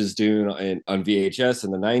Lynch's Dune on VHS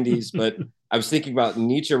in the 90s. But I was thinking about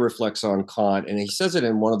Nietzsche reflects on Kant, and he says it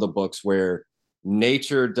in one of the books where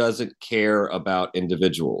nature doesn't care about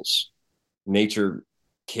individuals. Nature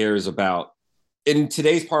cares about, in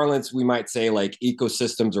today's parlance, we might say like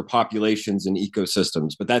ecosystems or populations and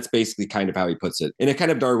ecosystems, but that's basically kind of how he puts it in a kind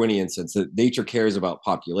of Darwinian sense, that nature cares about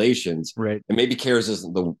populations. Right. And maybe cares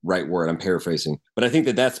isn't the right word, I'm paraphrasing, but I think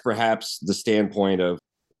that that's perhaps the standpoint of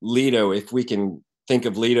Leto. If we can think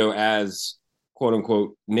of Leto as quote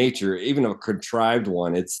unquote nature, even a contrived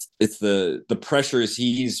one, it's the pressures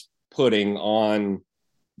he's putting on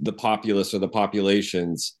the populace or the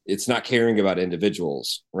populations. It's not caring about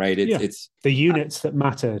individuals, right? It's the units that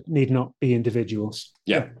matter need not be individuals.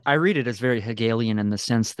 Yeah. I read it as very Hegelian in the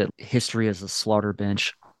sense that history is a slaughter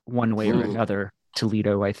bench one way or another. To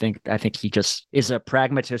Leto, I think he just is a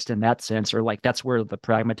pragmatist in that sense, or like that's where the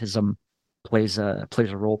pragmatism plays a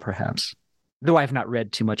role, perhaps. Though I have not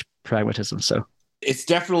read too much pragmatism, so it's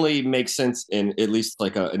definitely makes sense in at least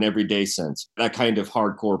like an everyday sense. That kind of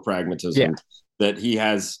hardcore pragmatism that he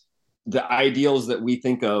has, the ideals that we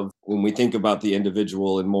think of when we think about the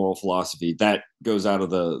individual in moral philosophy, that goes out of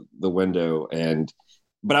the window.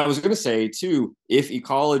 But I was going to say too, if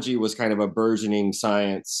ecology was kind of a burgeoning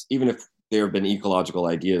science, even if there have been ecological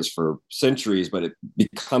ideas for centuries, but it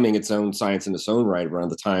becoming its own science in its own right around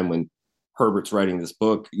the time when Herbert's writing this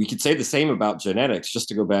book, we could say the same about genetics, just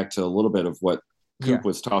to go back to a little bit of what Coop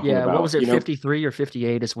was talking about. What was it, 53 or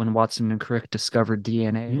 58 is when Watson and Crick discovered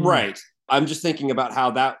DNA. Right. I'm just thinking about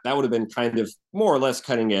how that would have been kind of more or less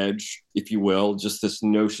cutting edge, if you will, just this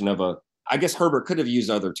notion of I guess Herbert could have used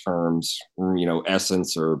other terms,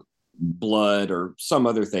 essence or blood or some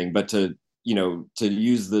other thing, but to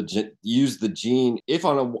use the gene, if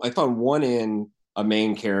on one end, a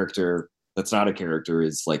main character that's not a character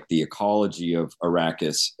is like the ecology of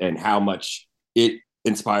Arrakis and how much it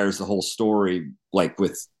inspires the whole story, like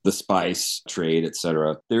with the spice trade,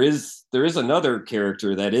 etc. There is another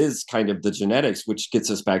character that is kind of the genetics, which gets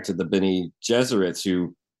us back to the Bene Gesserits,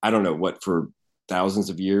 who I don't know what for thousands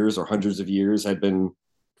of years or hundreds of years had been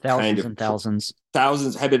thousands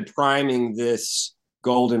had been priming this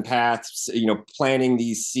golden path, planting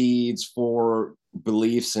these seeds for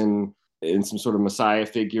beliefs in some sort of Messiah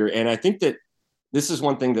figure. And I think that this is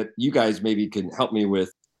one thing that you guys maybe can help me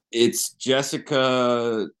with. It's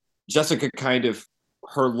Jessica kind of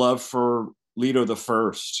her love for Leto the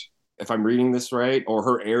First if I'm reading this right, or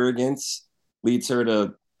her arrogance leads her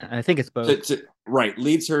to I think it's both.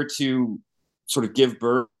 Leads her to sort of give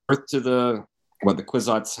birth to the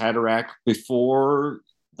Kwisatz Haderach before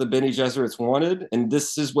the Bene Gesserits wanted. And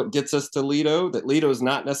this is what gets us to Leto, that Leto is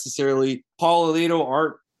not necessarily, Paul and Leto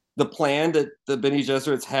aren't the plan that the Bene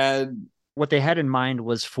Gesserits had. What they had in mind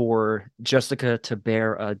was for Jessica to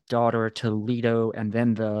bear a daughter to Leto, and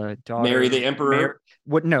then the daughter marry the Emperor.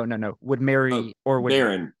 Would marry or would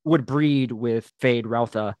Baron. Would breed with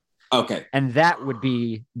Feyd-Rautha. Okay. And that would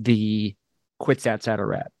be the Kwisatz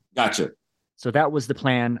Haderach. Gotcha. So that was the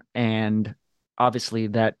plan, and obviously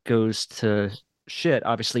that goes to shit,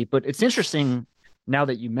 obviously. But it's interesting now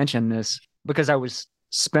that you mention this, because I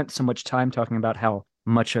spent so much time talking about how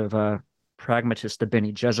much of a pragmatist the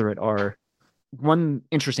Bene Gesserit are. One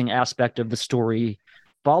interesting aspect of the story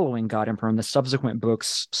following God Emperor in the subsequent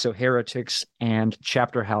books, so Heretics and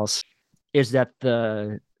Chapter House, is that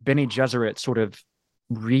the Bene Gesserit sort of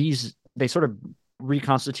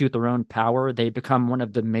reconstitute their own power. They become one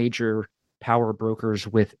of the major power brokers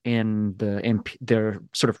within their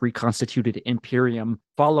sort of reconstituted imperium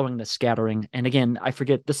following the scattering. And again, I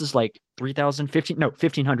forget, this is like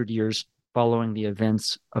 1,500 years following the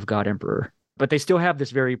events of God Emperor. But they still have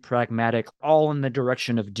this very pragmatic, all in the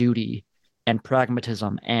direction of duty and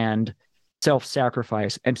pragmatism and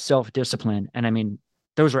self-sacrifice and self-discipline. And I mean,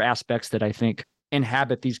 those are aspects that I think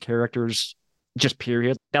inhabit these characters, just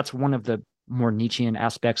period. That's one of the more Nietzschean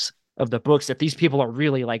aspects of the books, that these people are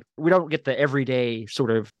really like, we don't get the everyday sort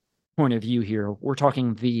of point of view here. We're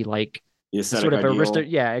talking the sort of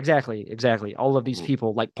yeah, exactly. All of these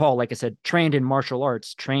people, like Paul, like I said, trained in martial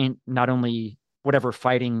arts, trained not only whatever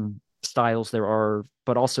fighting styles there are,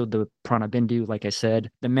 but also the Prana Bindu, like I said,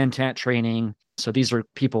 the Mentat training. So these are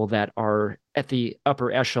people that are at the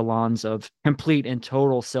upper echelons of complete and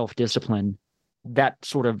total self-discipline. That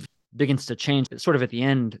sort of begins to change. Sort of at the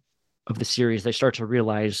end of the series, they start to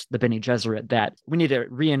realize, the Bene Gesserit, that we need to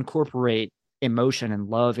reincorporate emotion and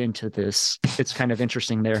love into this. It's kind of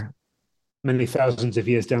interesting there. Many thousands of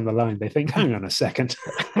years down the line, they think, hang on a second.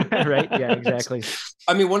 Right? Yeah, exactly.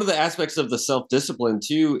 I mean, one of the aspects of the self-discipline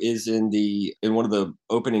too is in one of the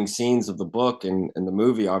opening scenes of the book and the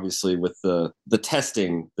movie, obviously, with the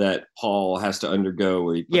testing that Paul has to undergo.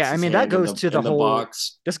 Where that goes to the whole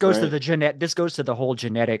box. This goes to the whole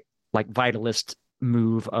genetic, like, vitalist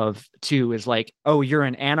move of two, is like, oh, you're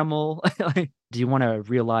an animal. Do you want to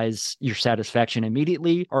realize your satisfaction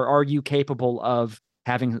immediately, or are you capable of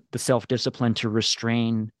having the self-discipline to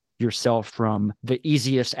restrain yourself from the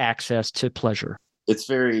easiest access to pleasure? It's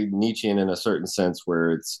very Nietzschean in a certain sense,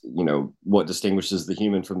 where it's, what distinguishes the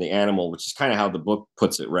human from the animal, which is kind of how the book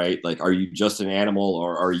puts it, right? Like, are you just an animal,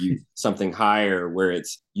 or are you something higher, where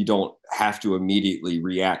you don't have to immediately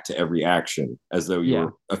react to every action as though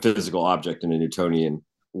you're a physical object in a Newtonian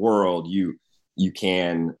world. You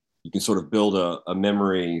can sort of build a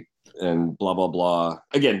memory and blah, blah, blah.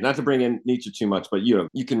 Again, not to bring in Nietzsche too much, but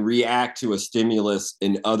you can react to a stimulus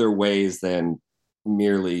in other ways than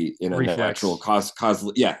merely in a natural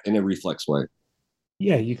in a reflex way.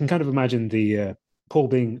 Yeah, you can kind of imagine the Paul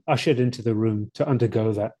being ushered into the room to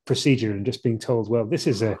undergo that procedure and just being told, well, this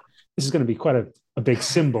is going to be quite a big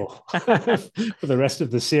symbol for the rest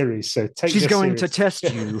of the series. So she's going to test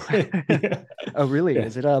you. Yeah. Oh, really? Yeah.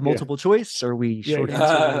 Is it a multiple choice? Or are we short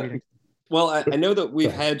answer? Well, I know that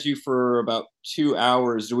we've had you for about 2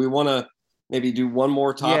 hours. Do we want to maybe do one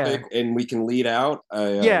more topic and we can lead out?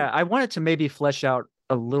 I wanted to maybe flesh out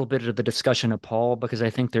a little bit of the discussion of Paul, because I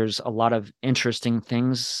think there's a lot of interesting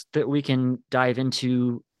things that we can dive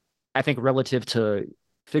into, I think, relative to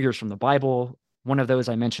figures from the Bible. One of those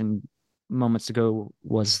I mentioned moments ago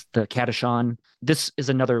was the Katechon. This is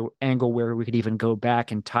another angle where we could even go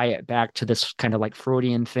back and tie it back to this kind of like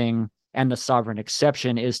Freudian thing. And the sovereign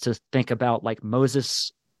exception is to think about like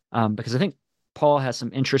Moses, because I think Paul has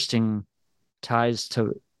some interesting ties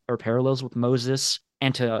to or parallels with Moses.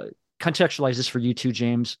 And to contextualize this for you too,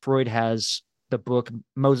 James, Freud has the book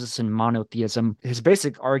Moses and Monotheism. His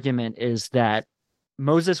basic argument is that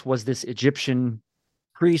Moses was this Egyptian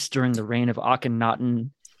priest during the reign of Akhenaten.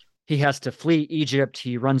 He has to flee Egypt.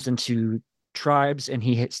 He runs into tribes, and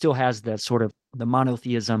he still has the sort of the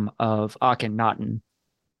monotheism of Akhenaten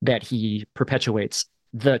that he perpetuates.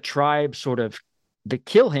 The tribe they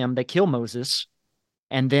kill Moses,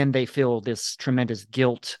 and then they feel this tremendous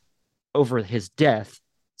guilt over his death.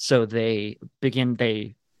 So they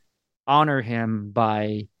honor him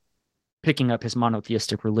by picking up his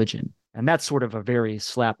monotheistic religion. And that's sort of a very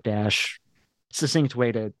slapdash, succinct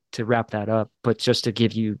way to wrap that up. But just to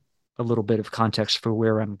give you a little bit of context for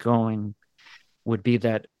where I'm going, would be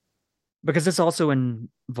that Because this also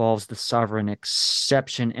involves the sovereign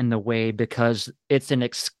exception in the way, because it's an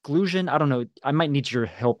exclusion. I don't know. I might need your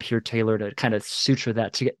help here, Taylor, to kind of suture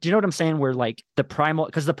that together. Do you know what I'm saying? Where like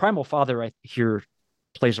because the primal father I hear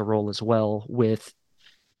plays a role as well with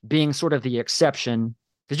being sort of the exception.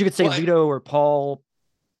 Because you could say Leto or Paul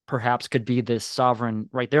perhaps could be this sovereign,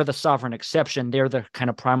 right? They're the sovereign exception. They're the kind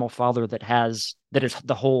of primal father that is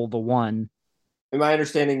the whole, the one. In my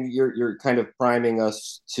understanding, you're kind of priming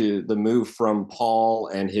us to the move from Paul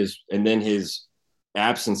and then his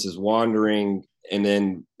absence is wandering, and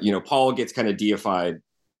then Paul gets kind of deified,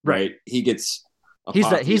 right? He gets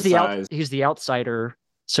he's the outsider,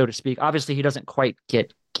 so to speak. Obviously, he doesn't quite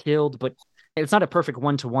get killed, but it's not a perfect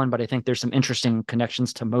one-to-one. But I think there's some interesting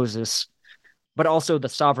connections to Moses, but also the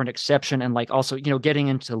sovereign exception, and like also getting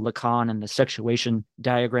into Lacan and the sexuation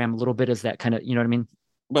diagram a little bit is that kind of what I mean.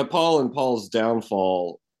 But Paul's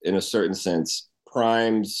downfall, in a certain sense,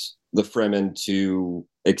 primes the Fremen to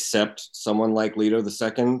accept someone like Leto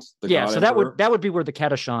II. So that would be where the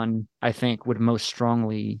Catechon, I think, would most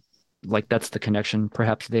strongly, like, that's the connection,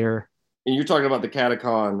 perhaps there. And you're talking about the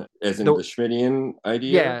Catechon as in the Schmittian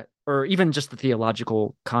idea? Yeah, or even just the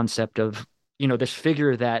theological concept of, this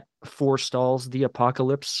figure that forestalls the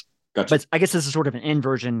apocalypse. Gotcha. But I guess this is sort of an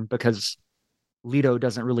inversion because Leto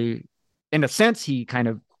doesn't really, in a sense, he kind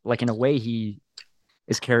of, like, in a way, he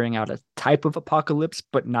is carrying out a type of apocalypse,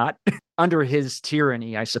 but not under his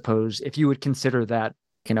tyranny, I suppose, if you would consider that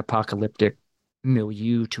an apocalyptic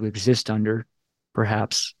milieu to exist under,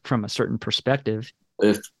 perhaps from a certain perspective.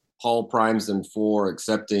 If Paul primes them for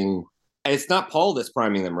accepting, it's not Paul that's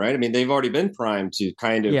priming them, right? I mean, they've already been primed to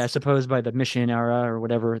kind of... Yeah, I suppose by the Mission era or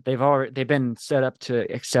whatever, they've been set up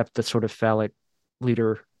to accept the sort of phallic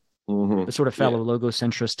leader. Mm-hmm. The sort of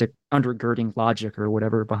phallologocentristic undergirding logic or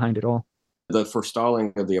whatever behind it all. The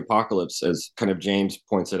forestalling of the apocalypse, as kind of James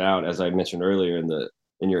points it out, as I mentioned earlier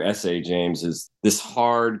in your essay, James, is this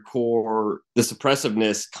hardcore, this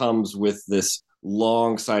oppressiveness comes with this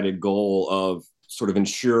long-sighted goal of sort of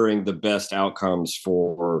ensuring the best outcomes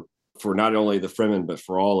for not only the Fremen, but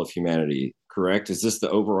for all of humanity, correct? Is this the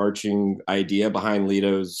overarching idea behind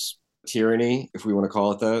Leto's tyranny, if we want to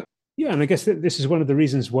call it that? Yeah, and I guess that this is one of the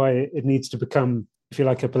reasons why it needs to become, if you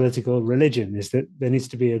like, a political religion, is that there needs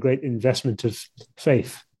to be a great investment of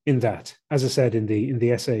faith in that. As I said in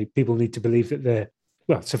the essay, people need to believe that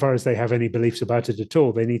so far as they have any beliefs about it at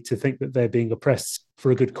all, they need to think that they're being oppressed for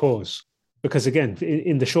a good cause. Because again,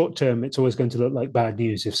 in the short term, it's always going to look like bad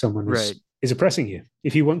news if someone is oppressing you.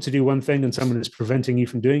 If you want to do one thing and someone is preventing you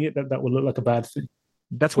from doing it, that will look like a bad thing.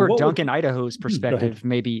 That's where Duncan Idaho's perspective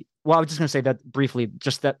maybe. Well, I was just going to say that briefly.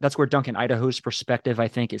 Just that's where Duncan Idaho's perspective, I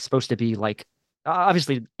think, is supposed to be like,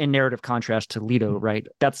 obviously in narrative contrast to Leto, right?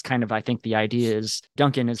 That's kind of, I think, the idea is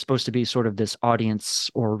Duncan is supposed to be sort of this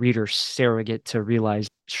audience or reader surrogate to realize,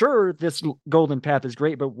 sure, this golden path is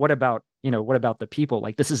great, but what about the people?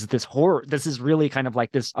 Like, this is horror. This is really kind of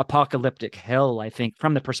like this apocalyptic hell, I think,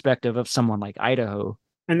 from the perspective of someone like Idaho.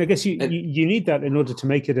 And I guess you need that in order to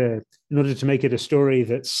make it a story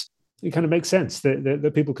it kind of makes sense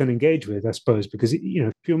that people can engage with, I suppose, because if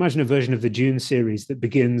you imagine a version of the Dune series that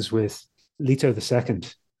begins with Leto II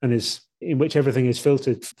and is in which everything is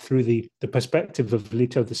filtered through the perspective of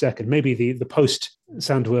Leto II, maybe the post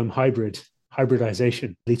Sandworm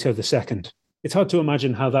hybridization Leto II. It's hard to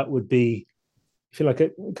imagine how that would be, I feel like,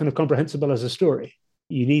 kind of comprehensible as a story.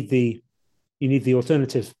 You need the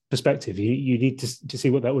alternative perspective. You need to see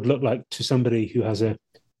what that would look like to somebody who has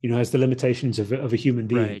has the limitations of a human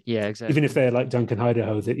being. Right. Yeah, exactly. Even if they're like Duncan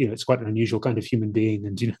Idaho, that it's quite an unusual kind of human being,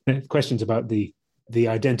 and questions about the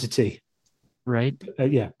identity. Right.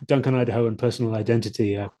 Duncan Idaho and personal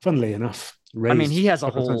identity. Funnily enough, raised, I mean, he has a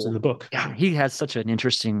whole in the book. Yeah, he has such an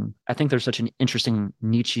interesting. I think there's such an interesting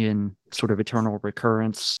Nietzschean sort of eternal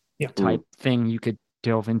recurrence type thing you could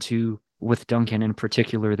delve into with Duncan in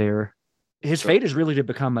particular. There, his fate is really to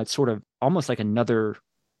become a sort of almost like another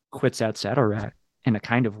Kwisatz Haderach in a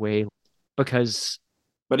kind of way, because.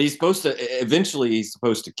 But he's supposed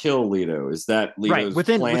to kill Leto. Is that Leto's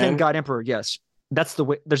plan? Within God Emperor? Yes, that's the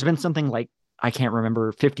way. There's been something like, I can't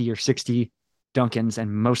remember, 50 or 60 Duncans,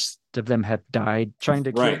 and most of them have died trying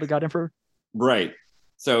to kill the God Emperor. Right.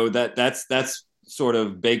 So that's sort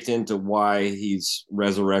of baked into why he's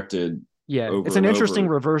resurrected. Yeah, it's an interesting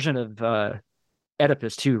reversion of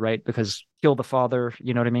Oedipus too, right? Because kill the father,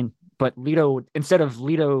 you know what I mean? But Leto, instead of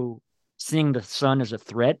Leto seeing the son as a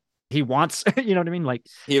threat, he wants, you know what I mean? Like,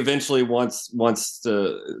 he eventually wants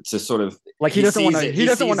to sort of, like, he doesn't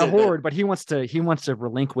want to hoard, but he wants to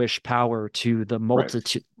relinquish power to the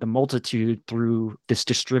multitude through this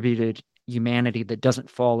distributed humanity that doesn't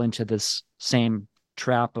fall into this same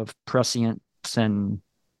trap of prescience and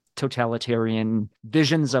totalitarian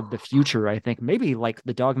visions of the future. I think maybe like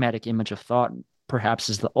the dogmatic image of thought perhaps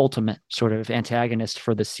is the ultimate sort of antagonist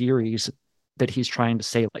for the series, that he's trying to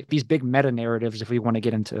say, like, these big meta narratives, if we want to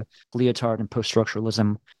get into Lyotard and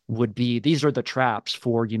post-structuralism, would be, these are the traps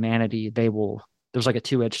for humanity. There's like a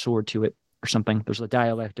two-edged sword to it or something. There's a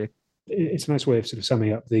dialectic. It's a nice way of sort of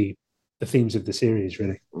summing up the themes of the series,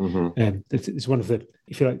 really. Mm-hmm. It's one of the,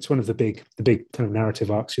 if you like, it's one of the big kind of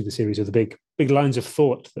narrative arcs of the series, or the big lines of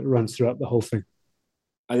thought that runs throughout the whole thing.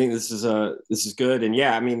 I think this is good. And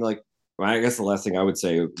yeah, I mean, like, I guess the last thing I would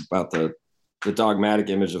say about the dogmatic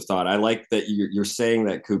image of thought, I like that you're saying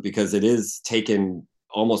that, Coop, because it is taken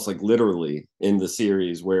almost like literally in the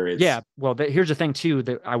series, where it's... Yeah, well, here's the thing too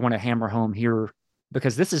that I want to hammer home here,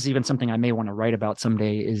 because this is even something I may want to write about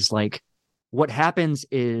someday, is like, what happens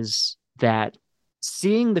is that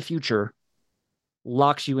seeing the future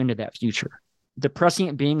locks you into that future. The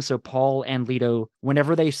prescient being, so Paul and Leto,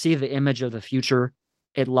 whenever they see the image of the future,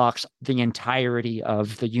 it locks the entirety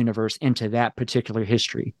of the universe into that particular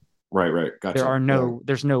history. Right. Gotcha.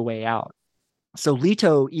 There's no way out. So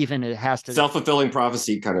Leto even has to... Self-fulfilling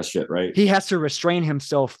prophecy kind of shit, right? He has to restrain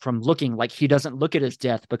himself from looking, like he doesn't look at his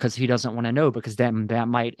death because he doesn't want to know, because then that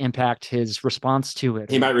might impact his response to it.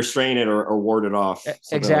 He might restrain it or ward it off.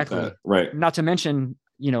 Exactly. Like, right. Not to mention,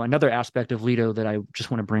 another aspect of Leto that I just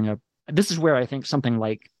want to bring up. This is where I think something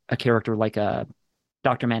like a character like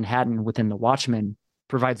Dr. Manhattan within the Watchmen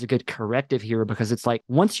provides a good corrective here, because it's like,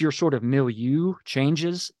 once your sort of milieu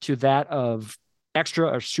changes to that of extra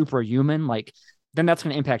or superhuman, like, then that's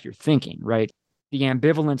going to impact your thinking, right? The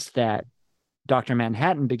ambivalence that Dr.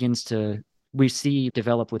 Manhattan we see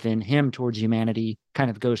develop within him towards humanity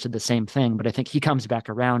kind of goes to the same thing. But I think he comes back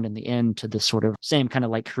around in the end to the sort of same kind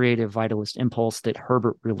of like creative vitalist impulse that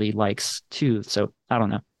Herbert really likes too. So I don't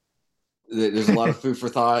know. There's a lot of food for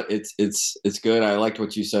thought. It's good. I liked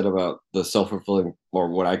what you said about the self-fulfilling, or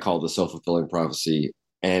what I call the self-fulfilling prophecy.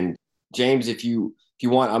 And James, if you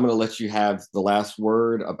want, I'm going to let you have the last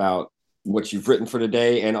word about what you've written for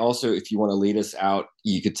today. And also, if you want to lead us out,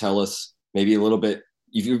 you could tell us maybe a little bit.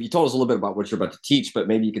 You told us a little bit about what you're about to teach, but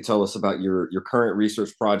maybe you could tell us about your current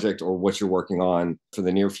research project, or what you're working on for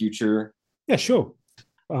the near future. Yeah, sure.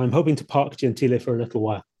 I'm hoping to park Gentile for a little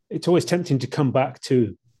while. It's always tempting to come back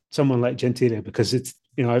to someone like Gentile, because it's,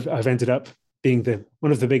 I've ended up being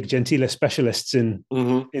one of the big Gentile specialists in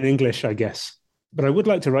English, I guess. But I would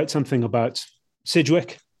like to write something about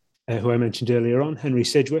Sidgwick, who I mentioned earlier on, Henry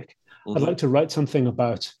Sidgwick. Mm-hmm. I'd like to write something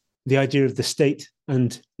about the idea of the state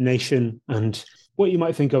and nation, and what you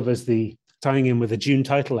might think of as the, tying in with a Dune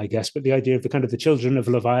title, I guess, but the idea of the kind of the children of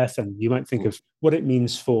Leviathan. You might think of what it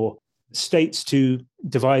means for states to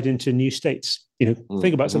divide into new states.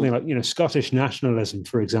 Think about something like, Scottish nationalism,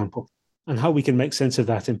 for example, and how we can make sense of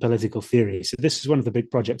that in political theory. So this is one of the big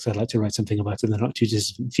projects I'd like to write something about in the not too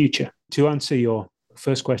distant future. To answer your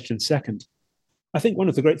first question second, I think one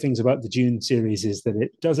of the great things about the Dune series is that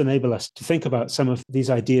it does enable us to think about some of these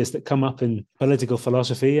ideas that come up in political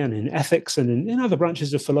philosophy and in ethics and in other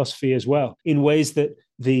branches of philosophy as well, in ways that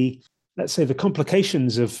let's say the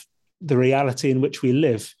complications of the reality in which we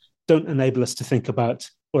live don't enable us to think about,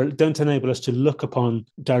 or don't enable us to look upon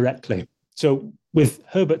directly. So with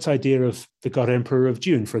Herbert's idea of the God Emperor of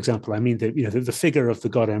Dune, for example, I mean the figure of the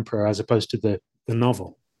God Emperor as opposed to the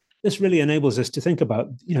novel. This really enables us to think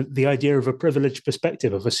about, the idea of a privileged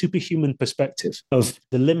perspective, of a superhuman perspective, of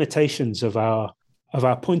the limitations of our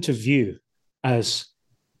point of view as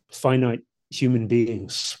finite human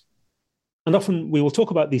beings. And often we will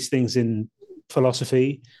talk about these things in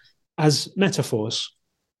philosophy as metaphors.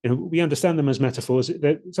 We understand them as metaphors.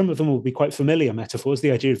 Some of them will be quite familiar metaphors. The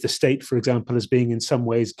idea of the state, for example, as being in some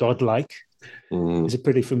ways godlike is a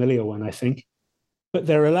pretty familiar one, I think. But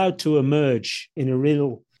they're allowed to emerge in a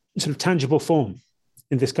real sort of tangible form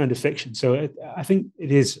in this kind of fiction. So I think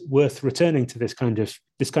it is worth returning to this kind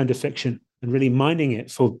of fiction and really mining it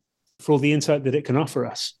for all the insight that it can offer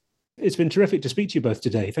us. It's been terrific to speak to you both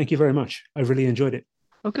today. Thank you very much. I really enjoyed it.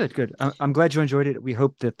 Oh, good. I'm glad you enjoyed it. We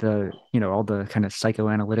hope that all the kind of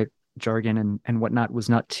psychoanalytic jargon and whatnot was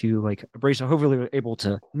not too like abrasive. Hopefully we're able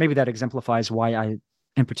to, maybe that exemplifies why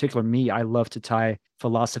I love to tie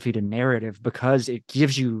philosophy to narrative, because it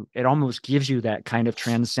almost gives you that kind of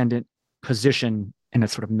transcendent position in a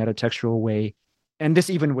sort of metatextual way. And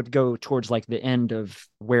this even would go towards like the end of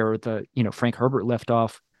where Frank Herbert left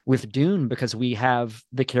off with Dune, because we have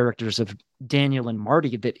the characters of Daniel and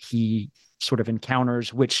Marty that he sort of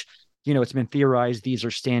encounters, which, it's been theorized these are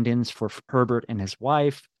stand-ins for Herbert and his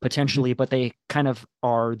wife, potentially, but they kind of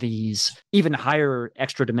are these even higher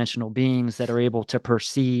extra-dimensional beings that are able to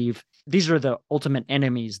perceive these are the ultimate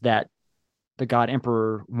enemies that the God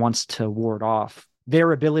Emperor wants to ward off.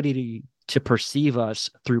 Their ability to perceive us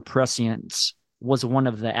through prescience was one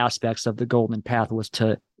of the aspects of the Golden Path, was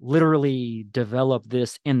to literally develop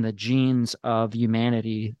this in the genes of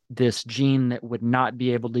humanity, this gene that would not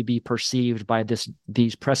be able to be perceived by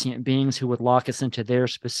these prescient beings who would lock us into their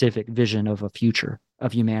specific vision of a future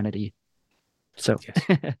of humanity. So,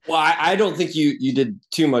 yes. Well, I don't think you did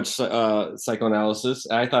too much psychoanalysis.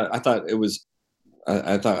 I thought it was.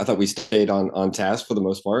 I thought we stayed on task for the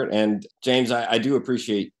most part. And James, I do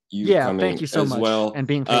appreciate you coming thank you so much, well, and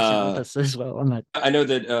being patient with us as well on that. I know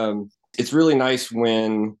that it's really nice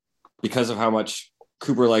when, because of how much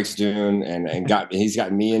Cooper likes Dune and he's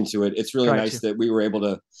gotten me into it. It's really nice that we were able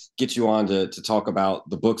to get you on to talk about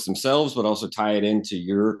the books themselves, but also tie it into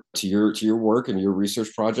your work and your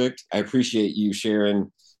research project. I appreciate you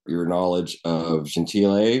sharing your knowledge of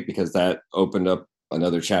Gentile, because that opened up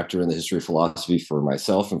another chapter in the history of philosophy for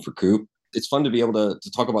myself and for Coop. It's fun to be able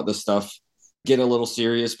to talk about this stuff, get a little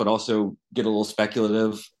serious, but also get a little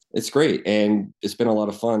speculative. It's great. And it's been a lot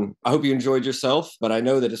of fun. I hope you enjoyed yourself, but I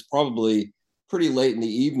know that it's probably pretty late in the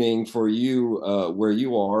evening for you where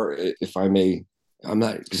you are, if I may. I'm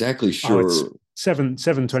not exactly sure. It's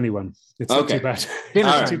 7:21. It's not too bad.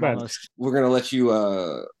 Not too bad. We're going to let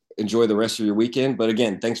you enjoy the rest of your weekend. But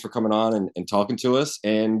again, thanks for coming on and talking to us.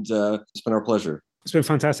 And it's been our pleasure. It's been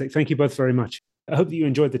fantastic. Thank you both very much. I hope that you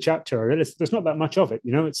enjoyed the chapter. There's not that much of it.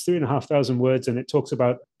 It's 3,500 words, and it talks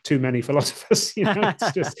about too many philosophers.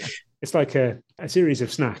 It's like a series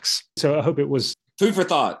of snacks. So I hope it was food for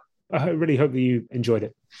thought. I really hope that you enjoyed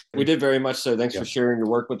it. We did very much so. Thanks for sharing your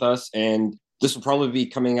work with us. And this will probably be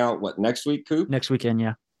coming out, next week, Coop? Next weekend,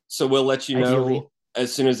 yeah. So we'll let you know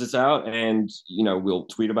as soon as it's out, and, we'll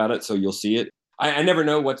tweet about it so you'll see it. I never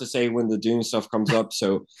know what to say when the Dune stuff comes up.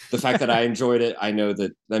 So the fact that I enjoyed it, I know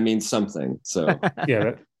that means something. So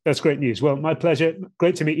yeah, that's great news. Well, my pleasure.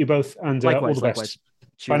 Great to meet you both, and all the best. Likewise.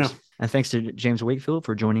 Bye now. And thanks to James Wakefield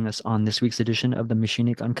for joining us on this week's edition of the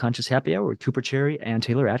Machinic Unconscious Happy Hour with Cooper Cherry and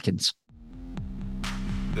Taylor Atkins.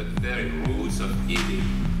 The very roots of evil,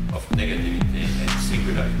 of negativity and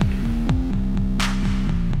singularity,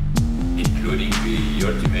 including the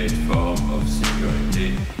ultimate form of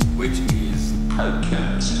singularity, which is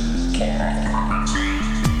outcast, to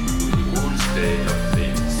the whole state of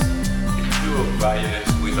things, the pure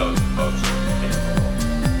violence without object anymore.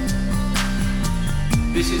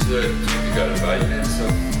 This is the typical violence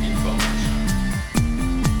of information.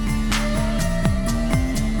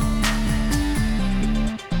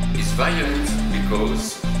 It's violent because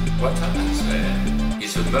what happens there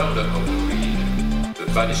is a murder of the real, the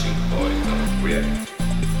vanishing point of reality.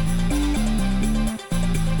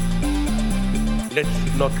 Let's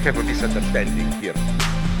not have a misunderstanding here.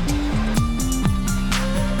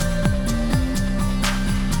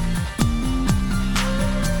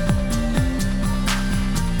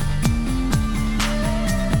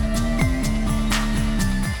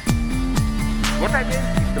 What I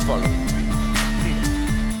meant is the following.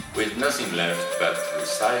 With nothing left but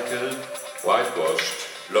recycled, whitewashed,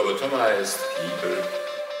 lobotomized people,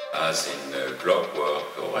 as in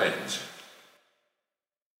Clockwork Orange.